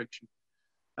crime fiction.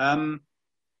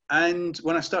 And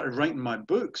when I started writing my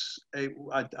books, I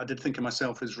did think of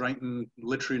myself as writing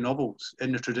literary novels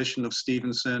in the tradition of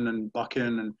Stevenson and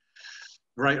Buchan and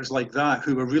writers like that,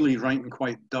 who were really writing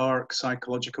quite dark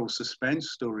psychological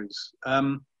suspense stories.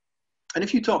 And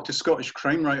if you talk to Scottish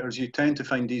crime writers, you tend to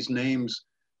find these names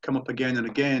come up again and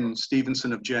again.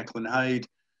 Stevenson of Jekyll and Hyde,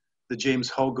 the James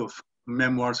Hogg of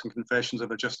Memoirs and Confessions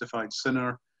of a Justified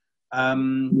Sinner,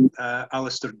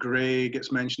 Alistair Gray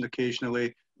gets mentioned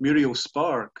occasionally. Muriel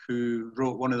Spark, who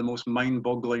wrote one of the most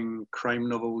mind-boggling crime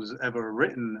novels ever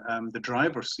written, The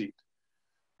Driver's Seat.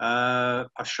 A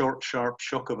short, sharp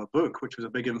shock of a book, which was a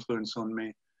big influence on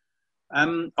me.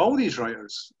 All these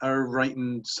writers are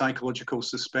writing psychological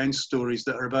suspense stories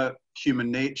that are about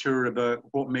human nature, about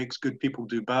what makes good people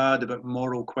do bad, about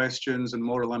moral questions and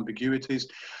moral ambiguities.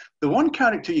 The one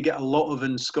character you get a lot of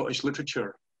in Scottish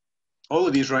literature, all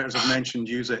of these writers I've mentioned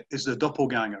use it, is the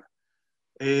doppelganger.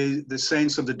 The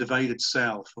sense of the divided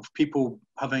self, of people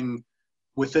having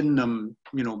within them,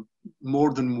 you know,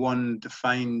 more than one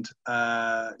defined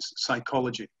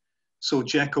psychology. So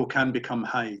Jekyll can become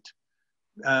Hyde.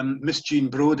 Miss Jean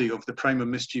Brodie, of The Prime of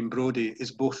Miss Jean Brodie,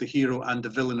 is both the hero and the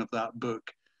villain of that book.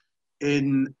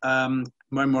 In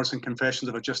Memoirs and Confessions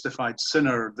of a Justified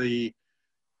Sinner, the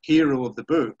hero of the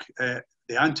book, the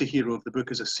anti-hero of the book,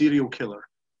 is a serial killer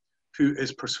who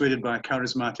is persuaded by a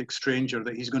charismatic stranger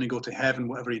that he's going to go to heaven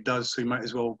whatever he does, so he might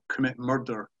as well commit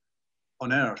murder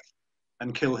on earth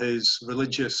and kill his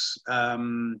religious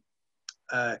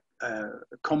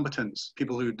combatants,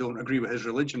 people who don't agree with his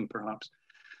religion, perhaps.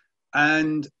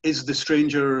 And is the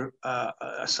stranger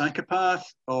a psychopath,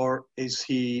 or is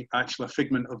he actually a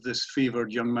figment of this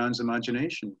fevered young man's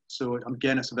imagination? So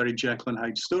again, it's a very Jekyll and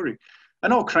Hyde story.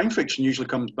 And all crime fiction usually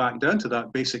comes back down to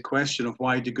that basic question of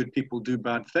why do good people do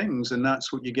bad things? And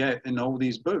that's what you get in all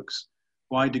these books.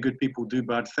 Why do good people do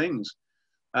bad things?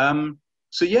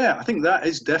 So yeah, I think that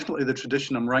is definitely the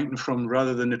tradition I'm writing from,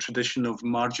 rather than the tradition of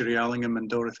Marjorie Allingham and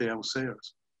Dorothy L.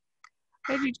 Sayers.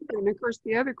 I do too. And of course,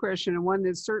 the other question, and one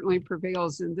that certainly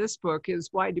prevails in this book, is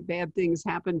why do bad things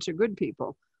happen to good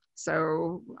people?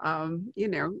 So, you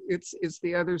know, it's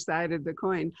the other side of the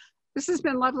coin. This has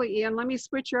been lovely, Ian. Let me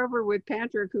switch over with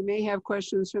Patrick, who may have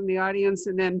questions from the audience,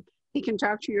 and then he can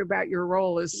talk to you about your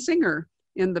role as singer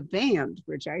in the band,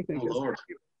 which I think is Lord.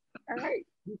 All right.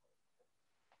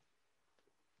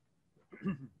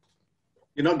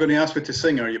 You're not going to ask me to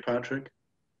sing, are you, Patrick?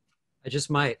 I just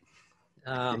might.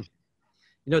 You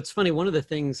know, it's funny. One of the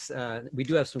things, we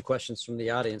do have some questions from the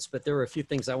audience, but there were a few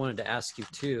things I wanted to ask you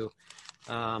too.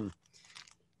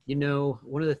 You know,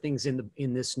 one of the things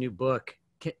in this new book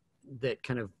that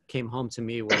kind of came home to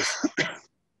me was,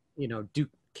 you know,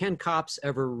 can cops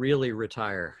ever really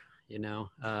retire? You know,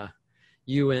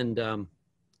 you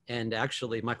and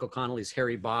actually Michael Connelly's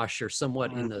Harry Bosch are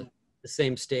somewhat in the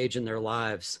same stage in their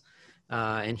lives,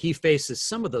 and he faces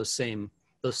some of those same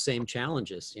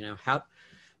challenges. You know,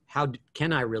 how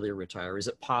can I really retire? Is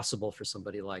it possible for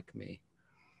somebody like me?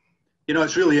 You know,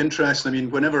 it's really interesting. I mean,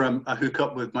 whenever I hook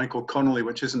up with Michael Connelly,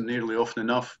 which isn't nearly often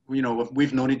enough, you know,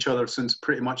 we've known each other since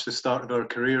pretty much the start of our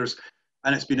careers.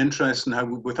 And it's been interesting how,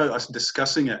 without us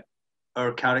discussing it,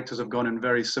 our characters have gone in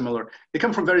very similar, they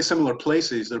come from very similar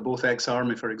places. They're both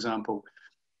ex-army, for example.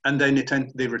 And then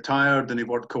they retired, and they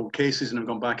worked cold cases and have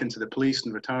gone back into the police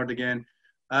and retired again.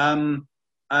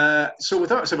 So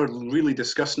without us ever really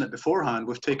discussing it beforehand,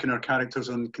 we've taken our characters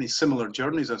on kind of similar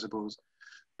journeys, I suppose.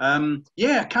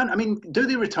 Yeah, I mean, do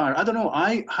they retire? I don't know.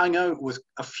 I hang out with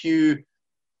a few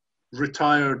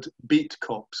retired beat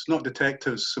cops, not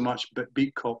detectives so much, but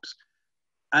beat cops.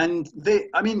 And they're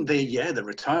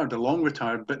retired, they're long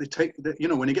retired, but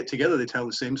when they get together, they tell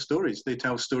the same stories. They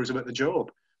tell stories about the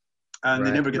job, and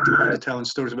they Right. never get tired of telling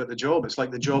stories about the job. It's like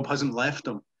the job hasn't left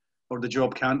them, or the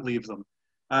job can't leave them.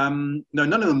 Now,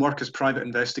 none of them work as private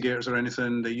investigators or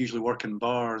anything. They usually work in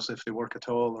bars, if they work at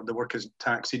all, or they work as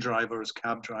taxi drivers,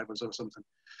 cab drivers, or something.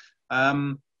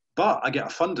 But I get a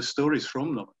fund of stories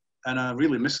from them. And I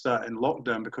really missed that in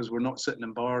lockdown because we're not sitting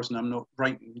in bars and I'm not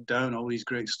writing down all these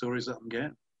great stories that I'm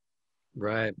getting.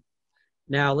 Right.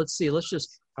 Now, let's see.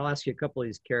 I'll ask you a couple of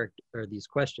these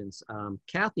questions.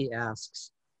 Kathy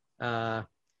asks,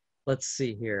 let's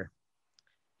see here.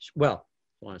 Well,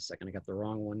 hold on a second. I got the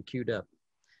wrong one queued up.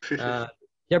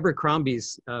 Deborah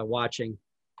Crombie's watching.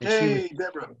 And hey,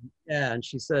 Deborah. Yeah, and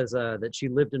she says that she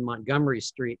lived in Montgomery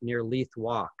Street near Leith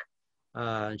Walk.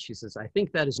 And she says, I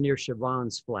think that is near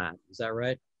Siobhan's flat. Is that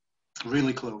right?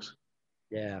 Really close.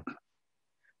 Yeah.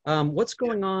 What's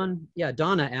going on? Yeah,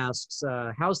 Donna asks,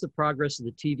 how's the progress of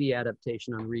the TV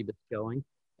adaptation on Rebus going?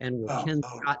 And will Ken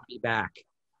Scott be back?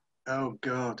 Oh,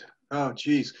 God. Oh,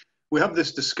 geez. We have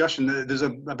this discussion. There's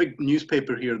a big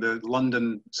newspaper here, the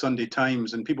London Sunday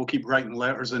Times, and people keep writing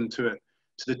letters into it,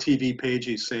 to the TV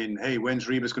pages saying, hey, when's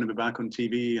Rebus going to be back on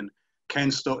TV? And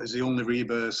Ken Stott is the only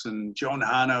Rebus, and John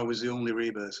Hannah was the only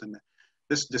Rebus. And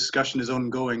this discussion is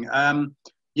ongoing.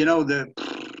 The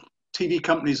TV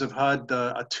companies have had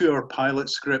a 2-hour pilot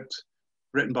script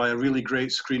written by a really great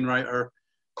screenwriter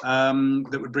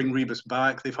that would bring Rebus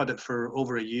back. They've had it for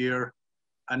over a year,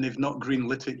 and they've not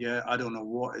greenlit it yet. I don't know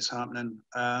what is happening.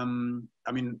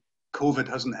 COVID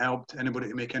hasn't helped anybody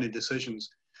to make any decisions.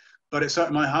 But it's out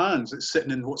of my hands. It's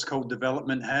sitting in what's called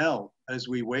development hell as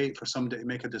we wait for somebody to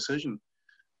make a decision.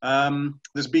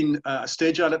 There's been a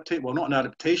stage adaptation, well, not an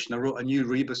adaptation. I wrote a new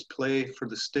Rebus play for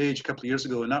the stage a couple of years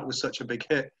ago, and that was such a big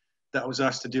hit that I was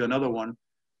asked to do another one.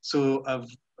 So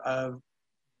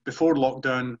before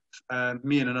lockdown,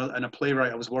 me and a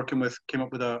playwright I was working with came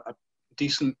up with a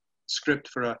decent script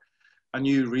for a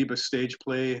new Rebus stage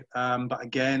play. But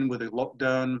again, with the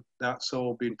lockdown, that's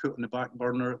all being put on the back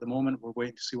burner at the moment. We're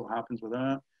waiting to see what happens with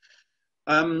that.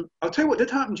 I'll tell you what did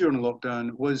happen during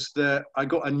lockdown was that I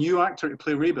got a new actor to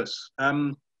play Rebus.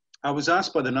 I was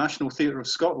asked by the National Theatre of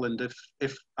Scotland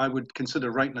if I would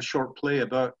consider writing a short play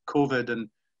about COVID and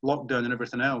lockdown and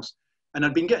everything else. And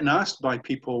I'd been getting asked by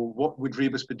people, what would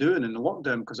Rebus be doing in the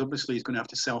lockdown? Because obviously he's going to have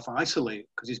to self-isolate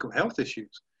because he's got health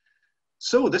issues.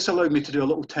 So this allowed me to do a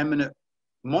little 10-minute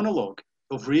monologue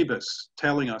of Rebus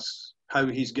telling us how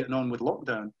he's getting on with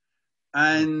lockdown.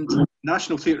 And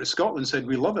National Theatre of Scotland said,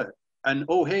 we love it. And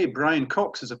oh, hey, Brian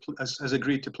Cox has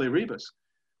agreed to play Rebus.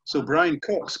 So Brian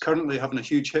Cox, currently having a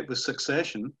huge hit with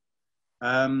Succession,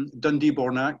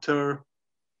 Dundee-born actor,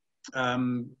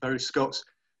 Barry Scots.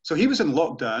 So he was in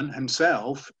lockdown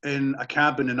himself in a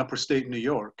cabin in upper state New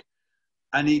York.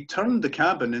 And he turned the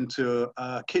cabin into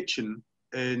a kitchen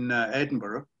in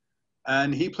Edinburgh.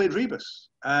 And he played Rebus.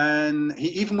 And he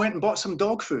even went and bought some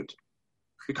dog food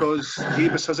because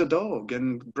Rebus has a dog.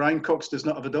 And Brian Cox does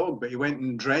not have a dog, but he went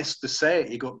and dressed the set.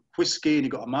 He got whiskey and he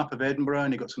got a map of Edinburgh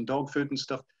and he got some dog food and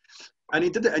stuff. And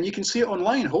he did it. And you can see it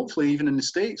online, hopefully, even in the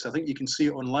States. I think you can see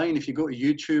it online if you go to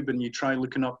YouTube and you try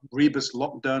looking up Rebus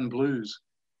Lockdown Blues.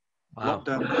 Wow.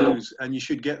 Lockdown Blues. And you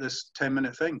should get this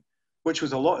 10-minute thing, which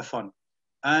was a lot of fun.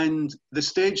 And the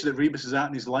stage that Rebus is at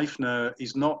in his life now,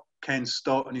 he's not Ken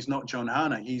Stott and he's not John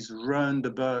Hannah. He's round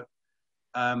about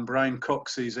Brian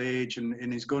Cox's age,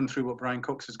 and he's going through what Brian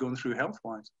Cox is going through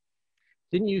health-wise.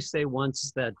 Didn't you say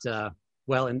once that,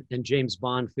 and James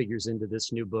Bond figures into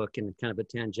this new book in kind of a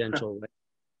tangential way,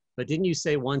 but didn't you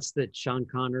say once that Sean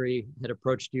Connery had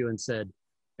approached you and said,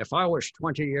 if I was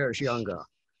 20 years younger,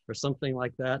 or something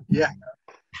like that?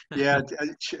 Yeah,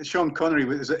 Sean Connery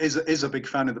is a big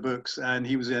fan of the books, and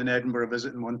he was in Edinburgh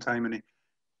visiting one time, and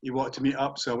he wanted to meet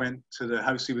up, so I went to the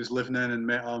house he was living in and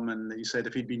met him, and he said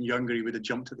if he'd been younger, he would have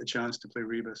jumped at the chance to play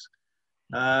Rebus.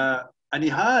 And he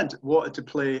had wanted to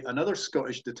play another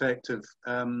Scottish detective,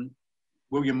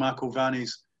 William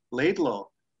McIlvanney's Laidlaw,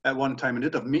 at one time, and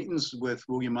did have meetings with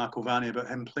William McIlvanney about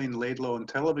him playing Laidlaw on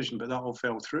television, but that all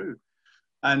fell through.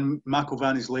 And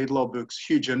McIlvanney's Laidlaw books,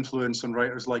 huge influence on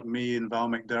writers like me and Val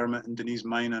McDermott and Denise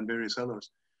Mina and various others.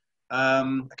 A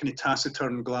kind of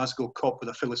taciturn Glasgow cop with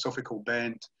a philosophical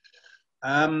bent.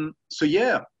 So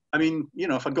yeah, I mean, you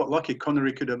know, if I'd got lucky,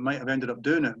 Connery might have ended up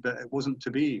doing it, but it wasn't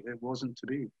to be. It wasn't to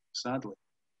be, sadly.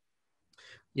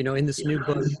 You know, in this new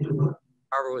book,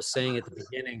 Barbara was saying at the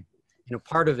beginning,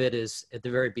 part of it is at the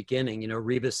very beginning,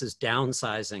 Rebus is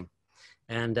downsizing.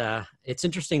 And it's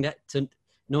interesting that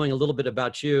knowing a little bit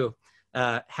about you,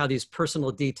 how these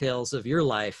personal details of your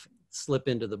life slip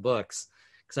into the books.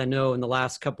 Because I know in the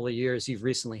last couple of years, you've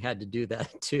recently had to do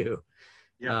that too.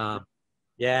 Yeah.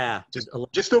 Yeah.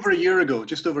 Just over a year ago,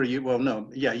 well, no,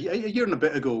 yeah, a year and a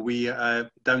bit ago, we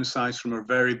downsized from a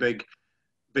very big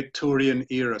Victorian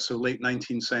era, so late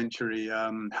 19th century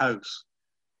house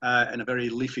in a very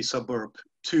leafy suburb,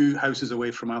 2 houses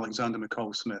away from Alexander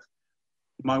McCall Smith.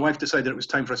 My wife decided it was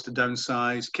time for us to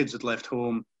downsize. Kids had left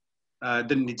home,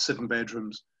 didn't need 7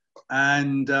 bedrooms.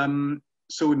 And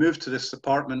so we moved to this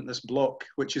apartment, this block,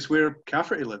 which is where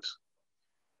Cafferty lives.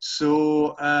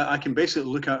 So I can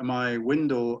basically look out my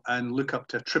window and look up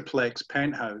to a triplex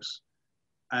penthouse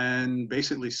and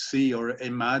basically see or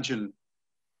imagine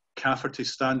Cafferty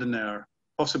standing there,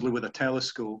 possibly with a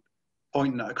telescope,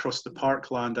 pointing it across the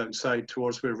parkland outside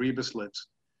towards where Rebus lives.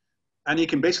 And you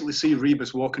can basically see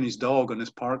Rebus walking his dog on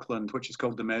this parkland, which is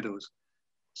called the Meadows.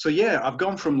 So yeah, I've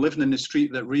gone from living in the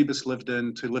street that Rebus lived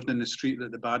in to living in the street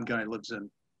that the bad guy lives in.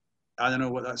 I don't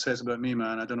know what that says about me,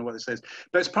 man. I don't know what it says.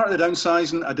 But it's part of the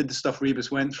downsizing. I did the stuff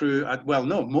Rebus went through.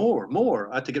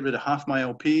 More. I had to get rid of half my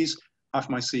LPs, half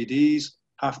my CDs,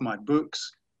 half my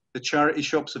books. The charity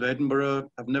shops of Edinburgh,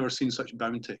 I've never seen such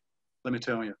bounty, let me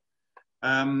tell you.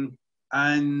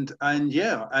 And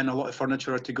yeah, and a lot of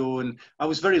furniture had to go. And I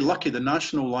was very lucky. The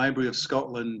National Library of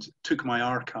Scotland took my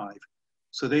archive.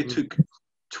 So they took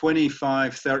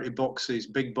 25, 30 boxes,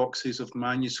 big boxes of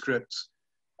manuscripts,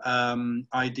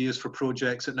 ideas for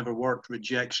projects that never worked,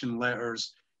 rejection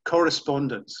letters,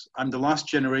 correspondence. I'm the last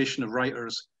generation of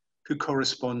writers who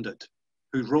corresponded,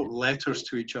 who wrote letters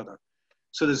to each other.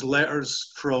 So there's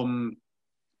letters from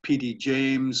P.D.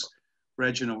 James,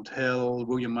 Reginald Hill,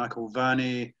 William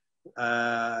McIlvanney,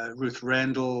 Ruth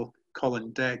Rendell,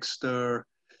 Colin Dexter,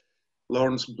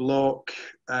 Lawrence Block,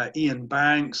 Ian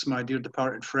Banks, my dear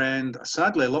departed friend.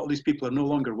 Sadly, a lot of these people are no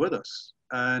longer with us.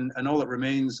 And all that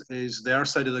remains is their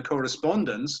side of the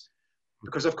correspondence,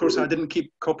 because of course I didn't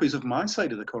keep copies of my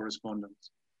side of the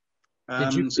correspondence. So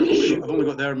I've only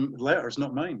got their letters,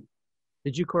 not mine.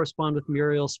 Did you correspond with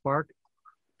Muriel Spark?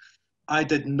 I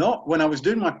did not. When I was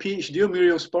doing my PhD on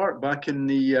Muriel Spark back in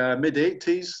the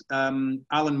mid-80s,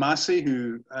 Alan Massey,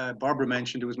 who Barbara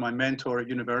mentioned, who was my mentor at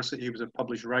university, he was a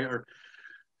published writer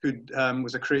who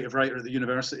was a creative writer at the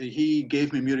university. He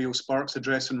gave me Muriel Spark's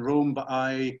address in Rome, but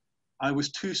I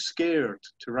was too scared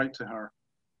to write to her.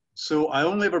 So I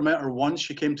only ever met her once.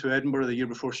 She came to Edinburgh the year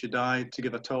before she died to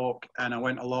give a talk, and I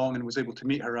went along and was able to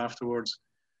meet her afterwards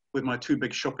with my 2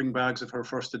 big shopping bags of her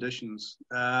first editions.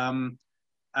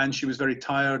 And she was very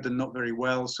tired and not very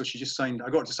well, so she just signed, I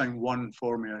got her to sign 1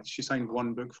 for me. She signed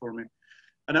 1 book for me.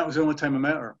 And that was the only time I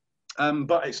met her.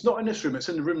 But it's not in this room, it's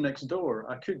in the room next door.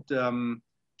 I could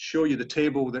show you the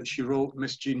table that she wrote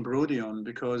Miss Jean Brodie on,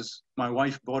 because my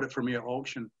wife bought it for me at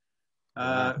auction.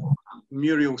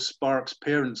 Muriel Spark's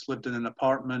parents lived in an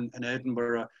apartment in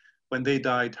Edinburgh. When they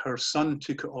died, her son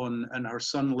took it on, and her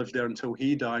son lived there until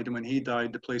he died. And when he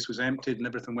died, the place was emptied and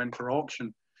everything went for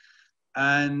auction.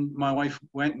 And my wife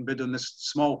went and bid on this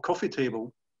small coffee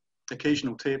table,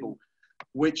 occasional table,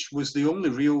 which was the only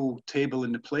real table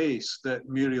in the place that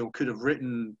Muriel could have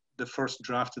written the first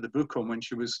draft of the book on when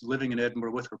she was living in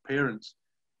Edinburgh with her parents,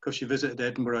 because she visited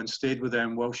Edinburgh and stayed with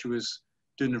them while she was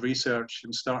doing the research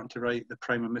and starting to write the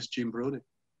Prime of Miss Jean Brodie.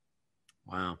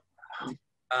 Wow.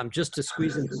 Just to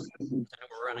squeeze in, I know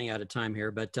we're running out of time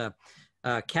here, but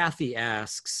Kathy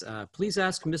asks, please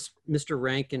ask Mr.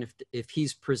 Rankin if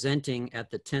he's presenting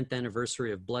at the 10th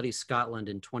anniversary of Bloody Scotland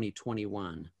in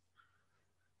 2021.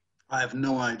 I have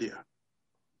no idea.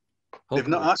 Hopefully. They've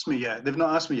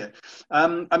not asked me yet.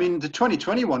 I mean, the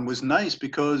 2021 was nice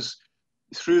because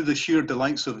through the sheer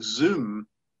delights of Zoom,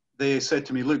 they said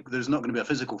to me, look, there's not going to be a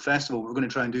physical festival. We're going to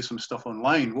try and do some stuff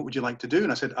online. What would you like to do?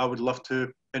 And I said, I would love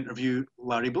to interview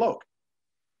Lawrence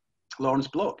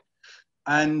Block.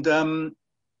 And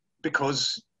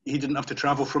because he didn't have to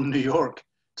travel from New York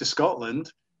to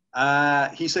Scotland,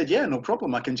 he said, yeah, no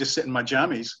problem. I can just sit in my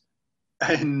jammies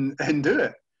and do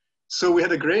it. So we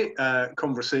had a great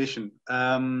conversation,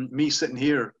 me sitting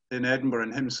here in Edinburgh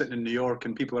and him sitting in New York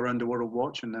and people around the world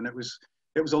watching. And it was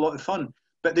a lot of fun.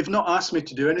 But they've not asked me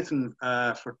to do anything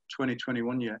for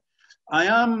 2021 yet.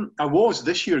 I was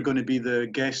this year going to be the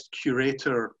guest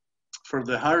curator for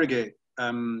the Harrogate,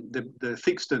 the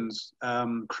Theakston's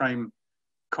crime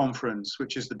conference,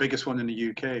 which is the biggest one in the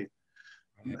UK,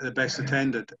 the best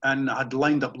attended. And I had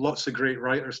lined up lots of great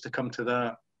writers to come to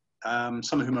that,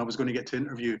 some of whom I was going to get to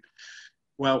interview.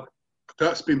 Well,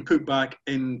 That's been put back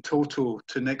in total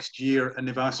to next year, and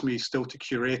they've asked me still to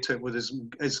curate it with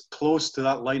as close to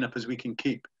that lineup as we can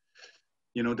keep,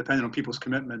 you know, depending on people's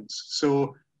commitments.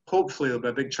 So hopefully there'll be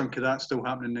a big chunk of that still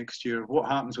happening next year. What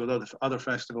happens with other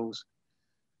festivals?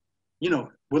 You know,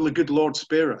 will the good Lord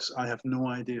spare us? I have no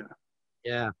idea.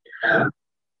 Yeah.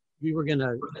 We were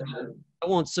gonna, I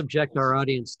won't subject our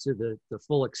audience to the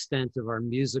full extent of our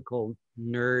musical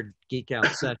nerd geek out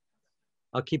session.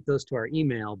 I'll keep those to our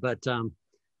email. But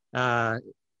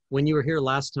when you were here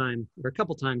last time, or a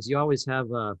couple times, you always have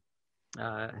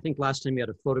I think last time you had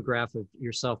a photograph of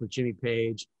yourself with Jimmy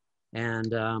Page,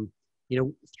 and you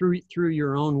know, through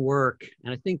your own work,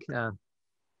 and I think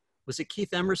was it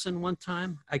Keith Emerson one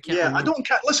time? I can't remember. I don't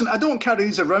listen. I don't carry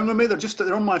these around with me.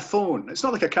 They're on my phone. It's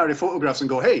not like I carry photographs and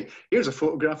go, "Hey, here's a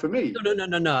photograph of me." No.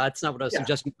 That's not what I was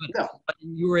suggesting. But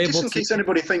you were able just in case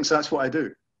anybody thinks that's what I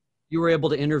do. You were able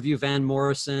to interview Van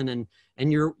Morrison,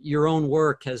 and your own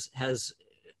work has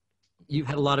you've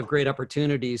had a lot of great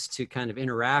opportunities to kind of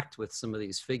interact with some of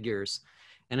these figures.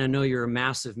 And I know you're a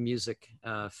massive music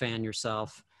fan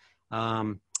yourself.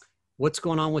 What's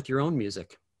going on with your own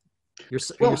music? You're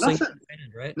nothing.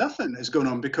 Band, right? Nothing is going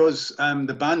on because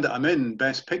the band that I'm in,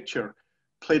 Best Picture,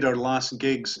 played our last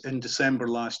gigs in December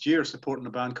last year, supporting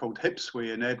a band called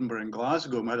Hipsway in Edinburgh and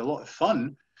Glasgow. And we had a lot of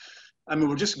fun. And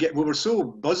we were so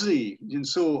buzzy and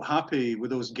so happy with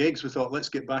those gigs. We thought, let's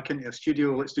get back into a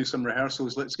studio, let's do some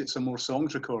rehearsals, let's get some more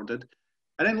songs recorded.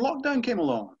 And then lockdown came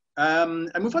along.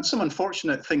 And we've had some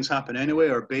unfortunate things happen anyway.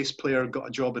 Our bass player got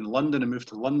a job in London and moved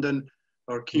to London.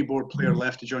 Our keyboard player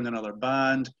left to join another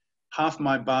band. Half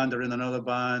my band are in another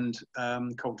band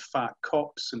called Fat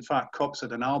Cops. And Fat Cops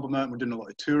had an album out and we're doing a lot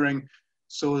of touring.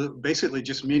 So basically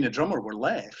just me and a drummer were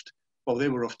left while they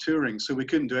were off touring. So we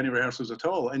couldn't do any rehearsals at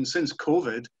all. And since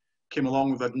COVID came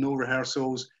along, we've had no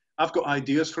rehearsals. I've got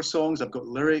ideas for songs. I've got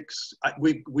lyrics.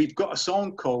 We've got a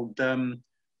song called In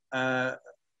a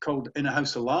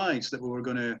House of Lies that we were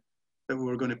going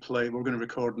to play. We're going to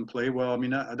record and play. Well, I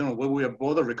mean, I don't know. Will we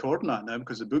bother recording that now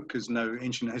because the book is now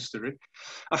ancient history?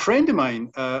 A friend of mine,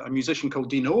 a musician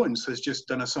called Dean Owens, has just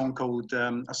done a song called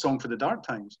A Song for the Dark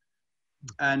Times.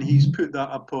 And he's put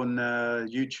that up on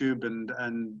YouTube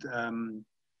and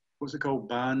what's it called,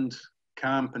 Band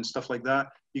Camp and stuff like that.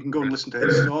 You can go and listen to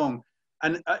his song.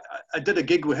 And I did a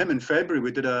gig with him in February.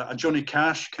 We did a Johnny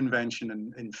Cash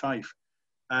convention in Fife.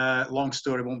 Long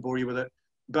story, won't bore you with it.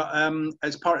 But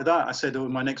as part of that, I said, oh,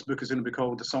 my next book is going to be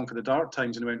called A Song for the Dark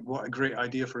Times. And he went, what a great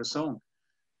idea for a song.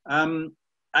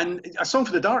 And A Song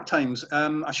for the Dark Times,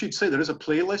 I should say there is a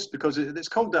playlist because it's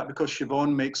called that because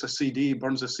Siobhan makes a CD,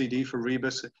 burns a CD for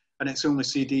Rebus, and it's the only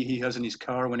CD he has in his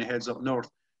car when he heads up north.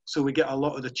 So we get a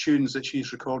lot of the tunes that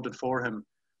she's recorded for him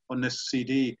on this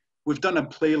CD. We've done a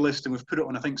playlist and we've put it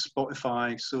on, I think,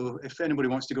 Spotify. So if anybody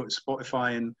wants to go to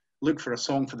Spotify and look for A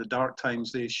Song for the Dark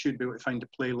Times, they should be able to find a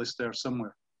playlist there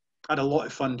somewhere. I had a lot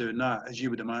of fun doing that, as you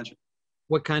would imagine.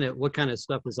 What kind of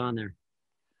stuff is on there?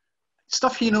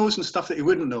 Stuff he knows and stuff that he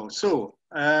wouldn't know. So,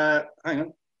 hang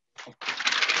on.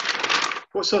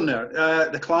 What's on there?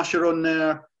 The Clash are on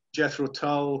there. Jethro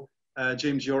Tull,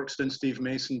 James Yorkston, Steve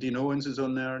Mason, Dean Owens is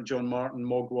on there. John Martin,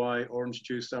 Mogwai, Orange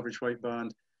Juice, Average White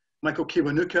Band. Michael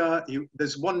Kiwanuka.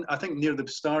 There's one, I think near the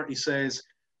start, he says,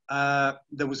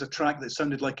 there was a track that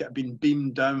sounded like it had been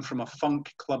beamed down from a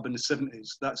funk club in the 70s.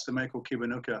 That's the Michael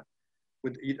Kiwanuka.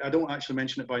 I don't actually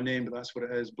mention it by name, but that's what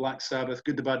it is. Black Sabbath,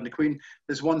 Good, the Bad, and the Queen.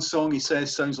 There's one song he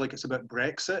says sounds like it's about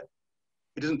Brexit.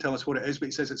 He doesn't tell us what it is, but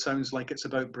he says it sounds like it's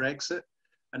about Brexit.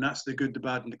 And that's the Good, the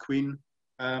Bad, and the Queen.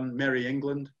 Merry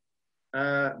England.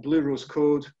 Blue Rose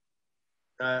Code.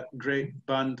 Great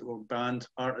band,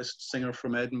 artist, singer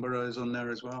from Edinburgh is on there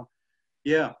as well.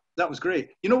 Yeah, that was great.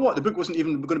 You know what? The book wasn't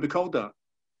even going to be called that.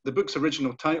 The book's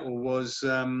original title was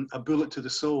A Bullet to the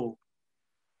Soul,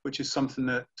 which is something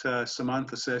that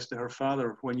Samantha says to her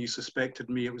father, when you suspected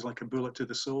me, it was like a bullet to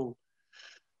the soul.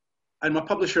 And my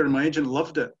publisher and my agent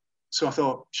loved it. So I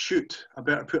thought, shoot, I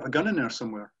better put a gun in there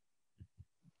somewhere.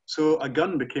 So a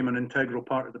gun became an integral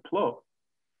part of the plot.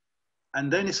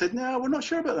 And then he said, no, we're not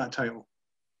sure about that title.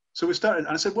 So we started,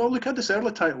 and I said, well, look at this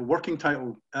early title, working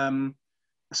title, A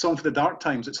Song for the Dark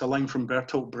Times. It's a line from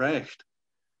Bertolt Brecht.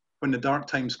 When the dark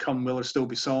times come, will there still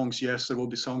be songs? Yes, there will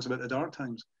be songs about the dark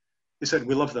times. He said,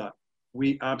 we love that.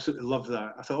 We absolutely love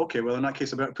that. I thought, okay, well, in that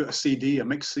case, I better put a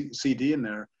mixed CD in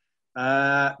there.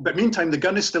 But meantime, the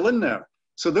gun is still in there.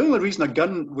 So the only reason a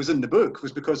gun was in the book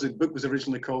was because the book was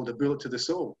originally called A Bullet to the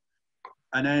Soul.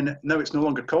 And then now it's no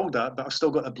longer called that, but I've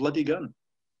still got a bloody gun.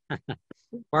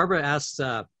 Barbara asks,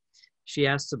 she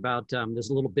asks about, there's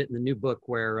a little bit in the new book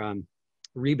where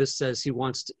Rebus says he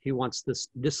wants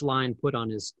this line put on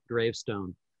his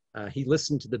gravestone. he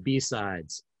listened to the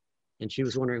B-sides, and she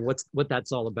was wondering what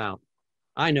that's all about.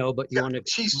 I know, but you want to...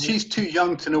 She's too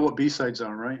young to know what B-sides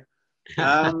are, right?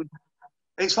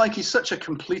 It's like he's such a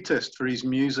completist for his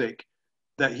music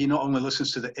that he not only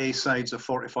listens to the A-sides of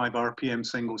 45 RPM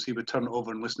singles, he would turn it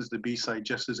over and listen to the B-side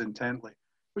just as intently,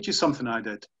 which is something I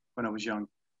did when I was young.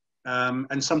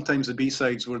 And sometimes the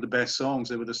B-sides were the best songs.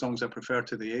 They were the songs I preferred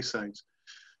to the A-sides.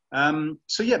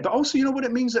 So yeah, but also, you know what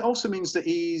it means? It also means that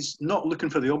he's not looking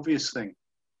for the obvious thing.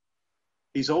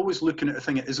 He's always looking at a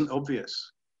thing that isn't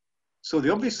obvious. So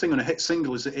the obvious thing on a hit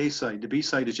single is the A-side. The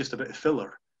B-side is just a bit of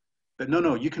filler. But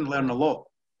no, you can learn a lot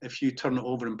if you turn it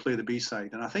over and play the B-side.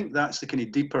 And I think that's the kind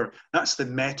of deeper, that's the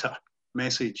meta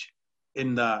message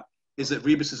in that, is that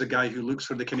Rebus is a guy who looks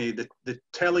for the kind of the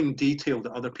telling detail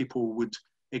that other people would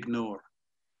ignore.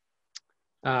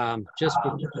 Just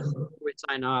before we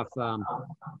sign off, and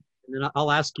then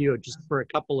I'll ask you just for a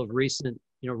couple of recent,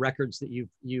 records that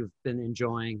you've been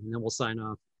enjoying, and then we'll sign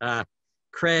off.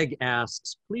 Craig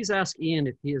asks, please ask Ian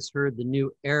if he has heard the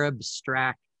new Arab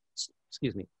strap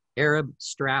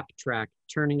track,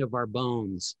 Turning of Our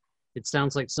Bones. It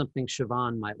sounds like something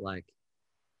Siobhan might like.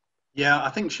 Yeah, I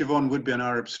think Siobhan would be an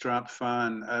Arab strap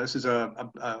fan. This is a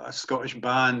Scottish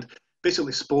band,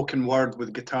 basically spoken word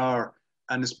with guitar.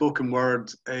 And the spoken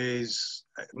word is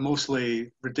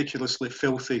mostly ridiculously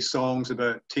filthy songs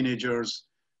about teenagers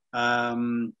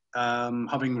having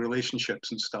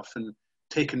relationships and stuff, and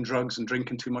taking drugs and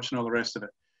drinking too much and all the rest of it.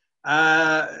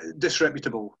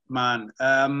 Disreputable man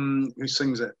who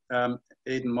sings it,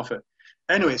 Aidan Muffet.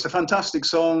 Anyway, it's a fantastic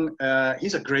song.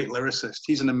 He's a great lyricist.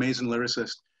 He's an amazing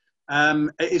lyricist.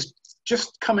 It is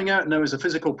just coming out now as a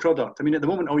physical product. I mean, at the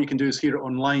moment, all you can do is hear it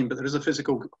online, but there is a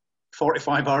physical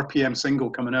 45 RPM single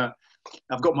coming out.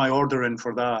 I've got my order in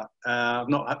for that. I've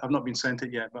not been sent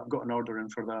it yet, but I've got an order in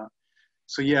for that.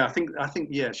 So yeah, I think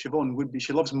yeah, Siobhan would be.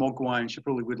 She loves Mogwai, and she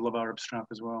probably would love Arab Strap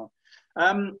as well.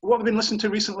 What I've been listening to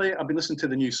recently, I've been listening to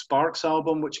the new Sparks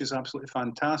album, which is absolutely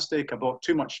fantastic. I bought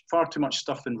far too much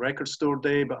stuff in Record Store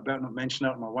Day, but I better not mention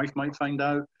it, or my wife might find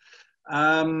out.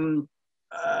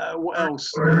 What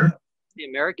else? The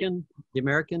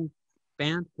American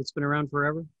band that's been around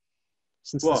forever,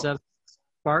 since the 70s.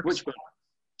 Sparks. Which band?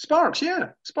 Sparks, yeah,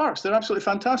 Sparks. They're absolutely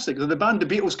fantastic. They're the band the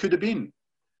Beatles could have been.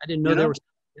 I didn't know they were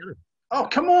together. Oh,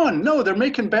 come on. No, they're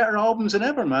making better albums than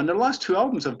ever, man. Their last two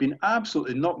albums have been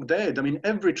absolutely knocked dead. I mean,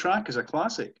 every track is a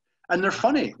classic. And they're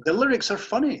funny. The lyrics are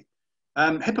funny.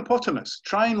 Hippopotamus.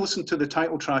 Try and listen to the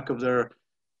title track of their,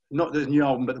 not the new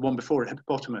album, but the one before it,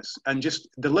 Hippopotamus. And just,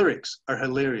 the lyrics are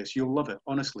hilarious. You'll love it,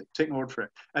 honestly. Take my word for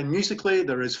it. And musically,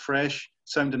 they're as fresh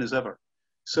sounding as ever.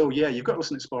 So, yeah, you've got to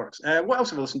listen to Sparks. What else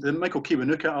have I listened to? The Michael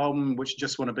Kiwanuka album, which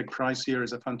just won a big prize here,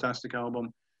 is a fantastic album.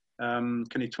 Kind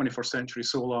of 21st Century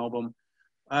Soul album.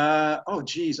 Oh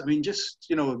geez, I mean, just,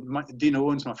 Dean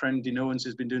Owens, my friend Dean Owens,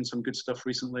 has been doing some good stuff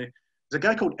recently. There's a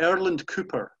guy called Erland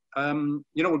Cooper. We're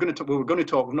going to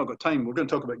talk, we've not got time, we're going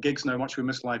to talk about gigs now, much we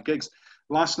miss live gigs.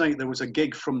 Last night there was a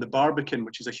gig from the Barbican,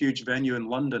 which is a huge venue in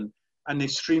London, and they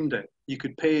streamed it. You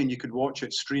could pay and you could watch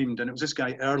it streamed, and it was this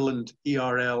guy Erland,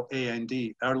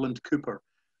 E-R-L-A-N-D, Erland Cooper.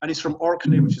 And he's from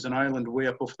Orkney, which is an island way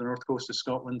up off the north coast of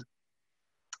Scotland.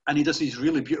 And he does these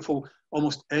really beautiful,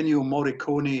 almost Ennio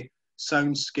Morricone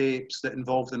soundscapes that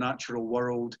involve the natural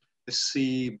world, the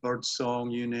sea, bird song,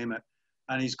 you name it.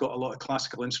 And he's got a lot of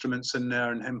classical instruments in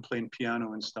there and him playing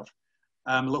piano and stuff.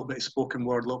 A little bit of spoken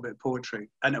word, a little bit of poetry.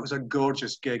 And it was a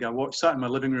gorgeous gig. I sat in my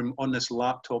living room on this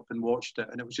laptop and watched it,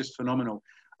 and it was just phenomenal.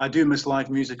 I do miss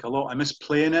live music a lot. I miss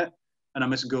playing it, and I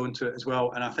miss going to it as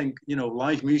well. And I think,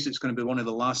 live music is going to be one of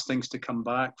the last things to come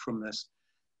back from this.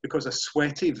 Because a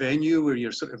sweaty venue where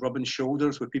you're sort of rubbing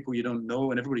shoulders with people you don't know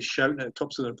and everybody's shouting at the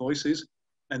tops of their voices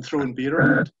and throwing beer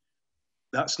around,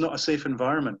 that's not a safe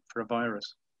environment for a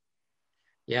virus.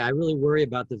 Yeah, I really worry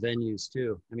about the venues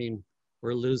too. I mean,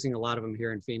 we're losing a lot of them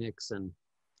here in Phoenix and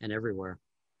everywhere.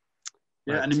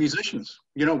 Yeah, and the musicians,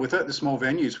 without the small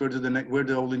venues, where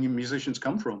do all the new musicians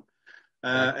come from?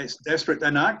 It's desperate.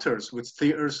 And actors with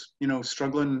theatres,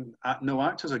 struggling, no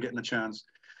actors are getting a chance.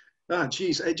 Ah,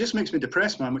 geez, it just makes me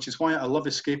depressed, man, which is why I love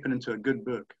escaping into a good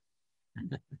book.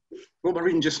 What am I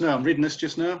reading just now? I'm reading this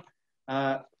just now.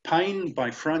 Pine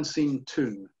by Francine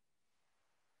Toon,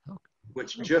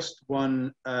 which just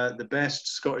won the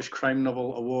Best Scottish Crime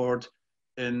Novel Award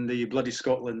in the Bloody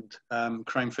Scotland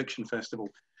Crime Fiction Festival.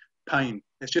 Pine.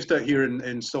 It's just out here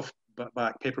in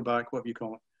softback, paperback, whatever you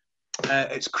call it.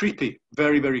 It's creepy,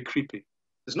 very, very creepy.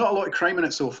 There's not a lot of crime in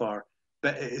it so far,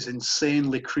 but it is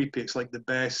insanely creepy. It's like the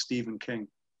best Stephen King.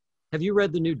 Have you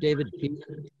read the new David piece?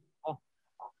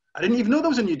 I didn't even know there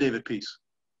was a new David piece.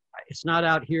 It's not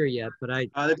out here yet, but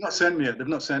they've not sent me it. They've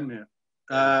not sent me it.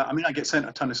 I mean, I get sent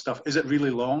a ton of stuff. Is it really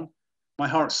long? My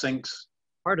heart sinks.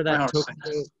 Part of My that heart Tokyo,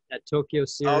 sinks. that Tokyo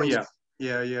series. Oh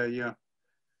yeah, yeah.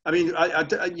 I mean,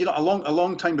 you know, a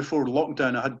long time before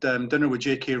lockdown, I had dinner with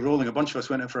J.K. Rowling. A bunch of us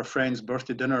went out for a friend's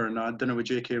birthday dinner, and I had dinner with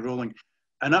J.K. Rowling.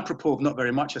 And apropos of not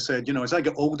very much, I said, you know, as I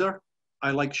get older,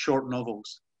 I like short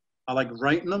novels. I like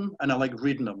writing them, and I like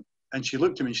reading them. And she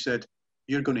looked at me and she said,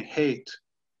 "You're going to hate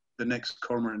the next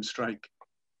Cormoran Strike."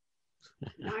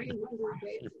 900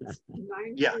 pages.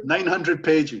 900. Yeah, 900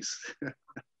 pages.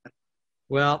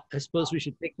 Well, I suppose we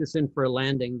should take this in for a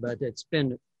landing, but it's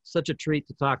been such a treat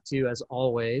to talk to you as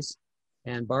always.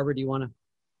 And Barbara, do you want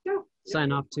to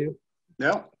sign off too?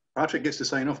 No, Patrick gets to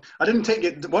sign off. I didn't take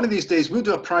it. One of these days, we'll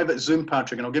do a private Zoom,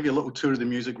 Patrick, and I'll give you a little tour of the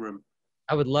music room.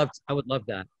 I would love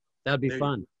that. That would be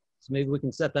fun. So maybe we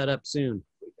can set that up soon.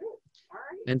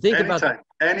 And think about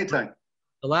anytime.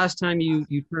 The last time you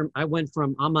turned, I went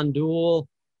from Amandul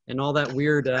and all that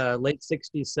weird late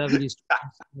 60s, 70s.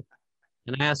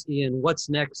 And I asked Ian, what's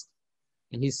next?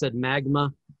 And he said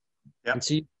magma. Yep. And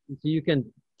so you can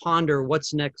ponder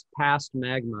what's next past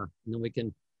magma, and then we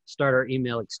can start our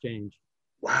email exchange.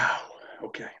 Wow.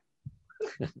 Okay.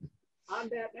 On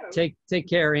that note. Take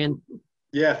care, Ian.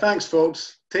 Yeah, thanks,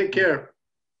 folks. Take care.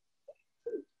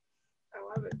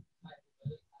 I love it.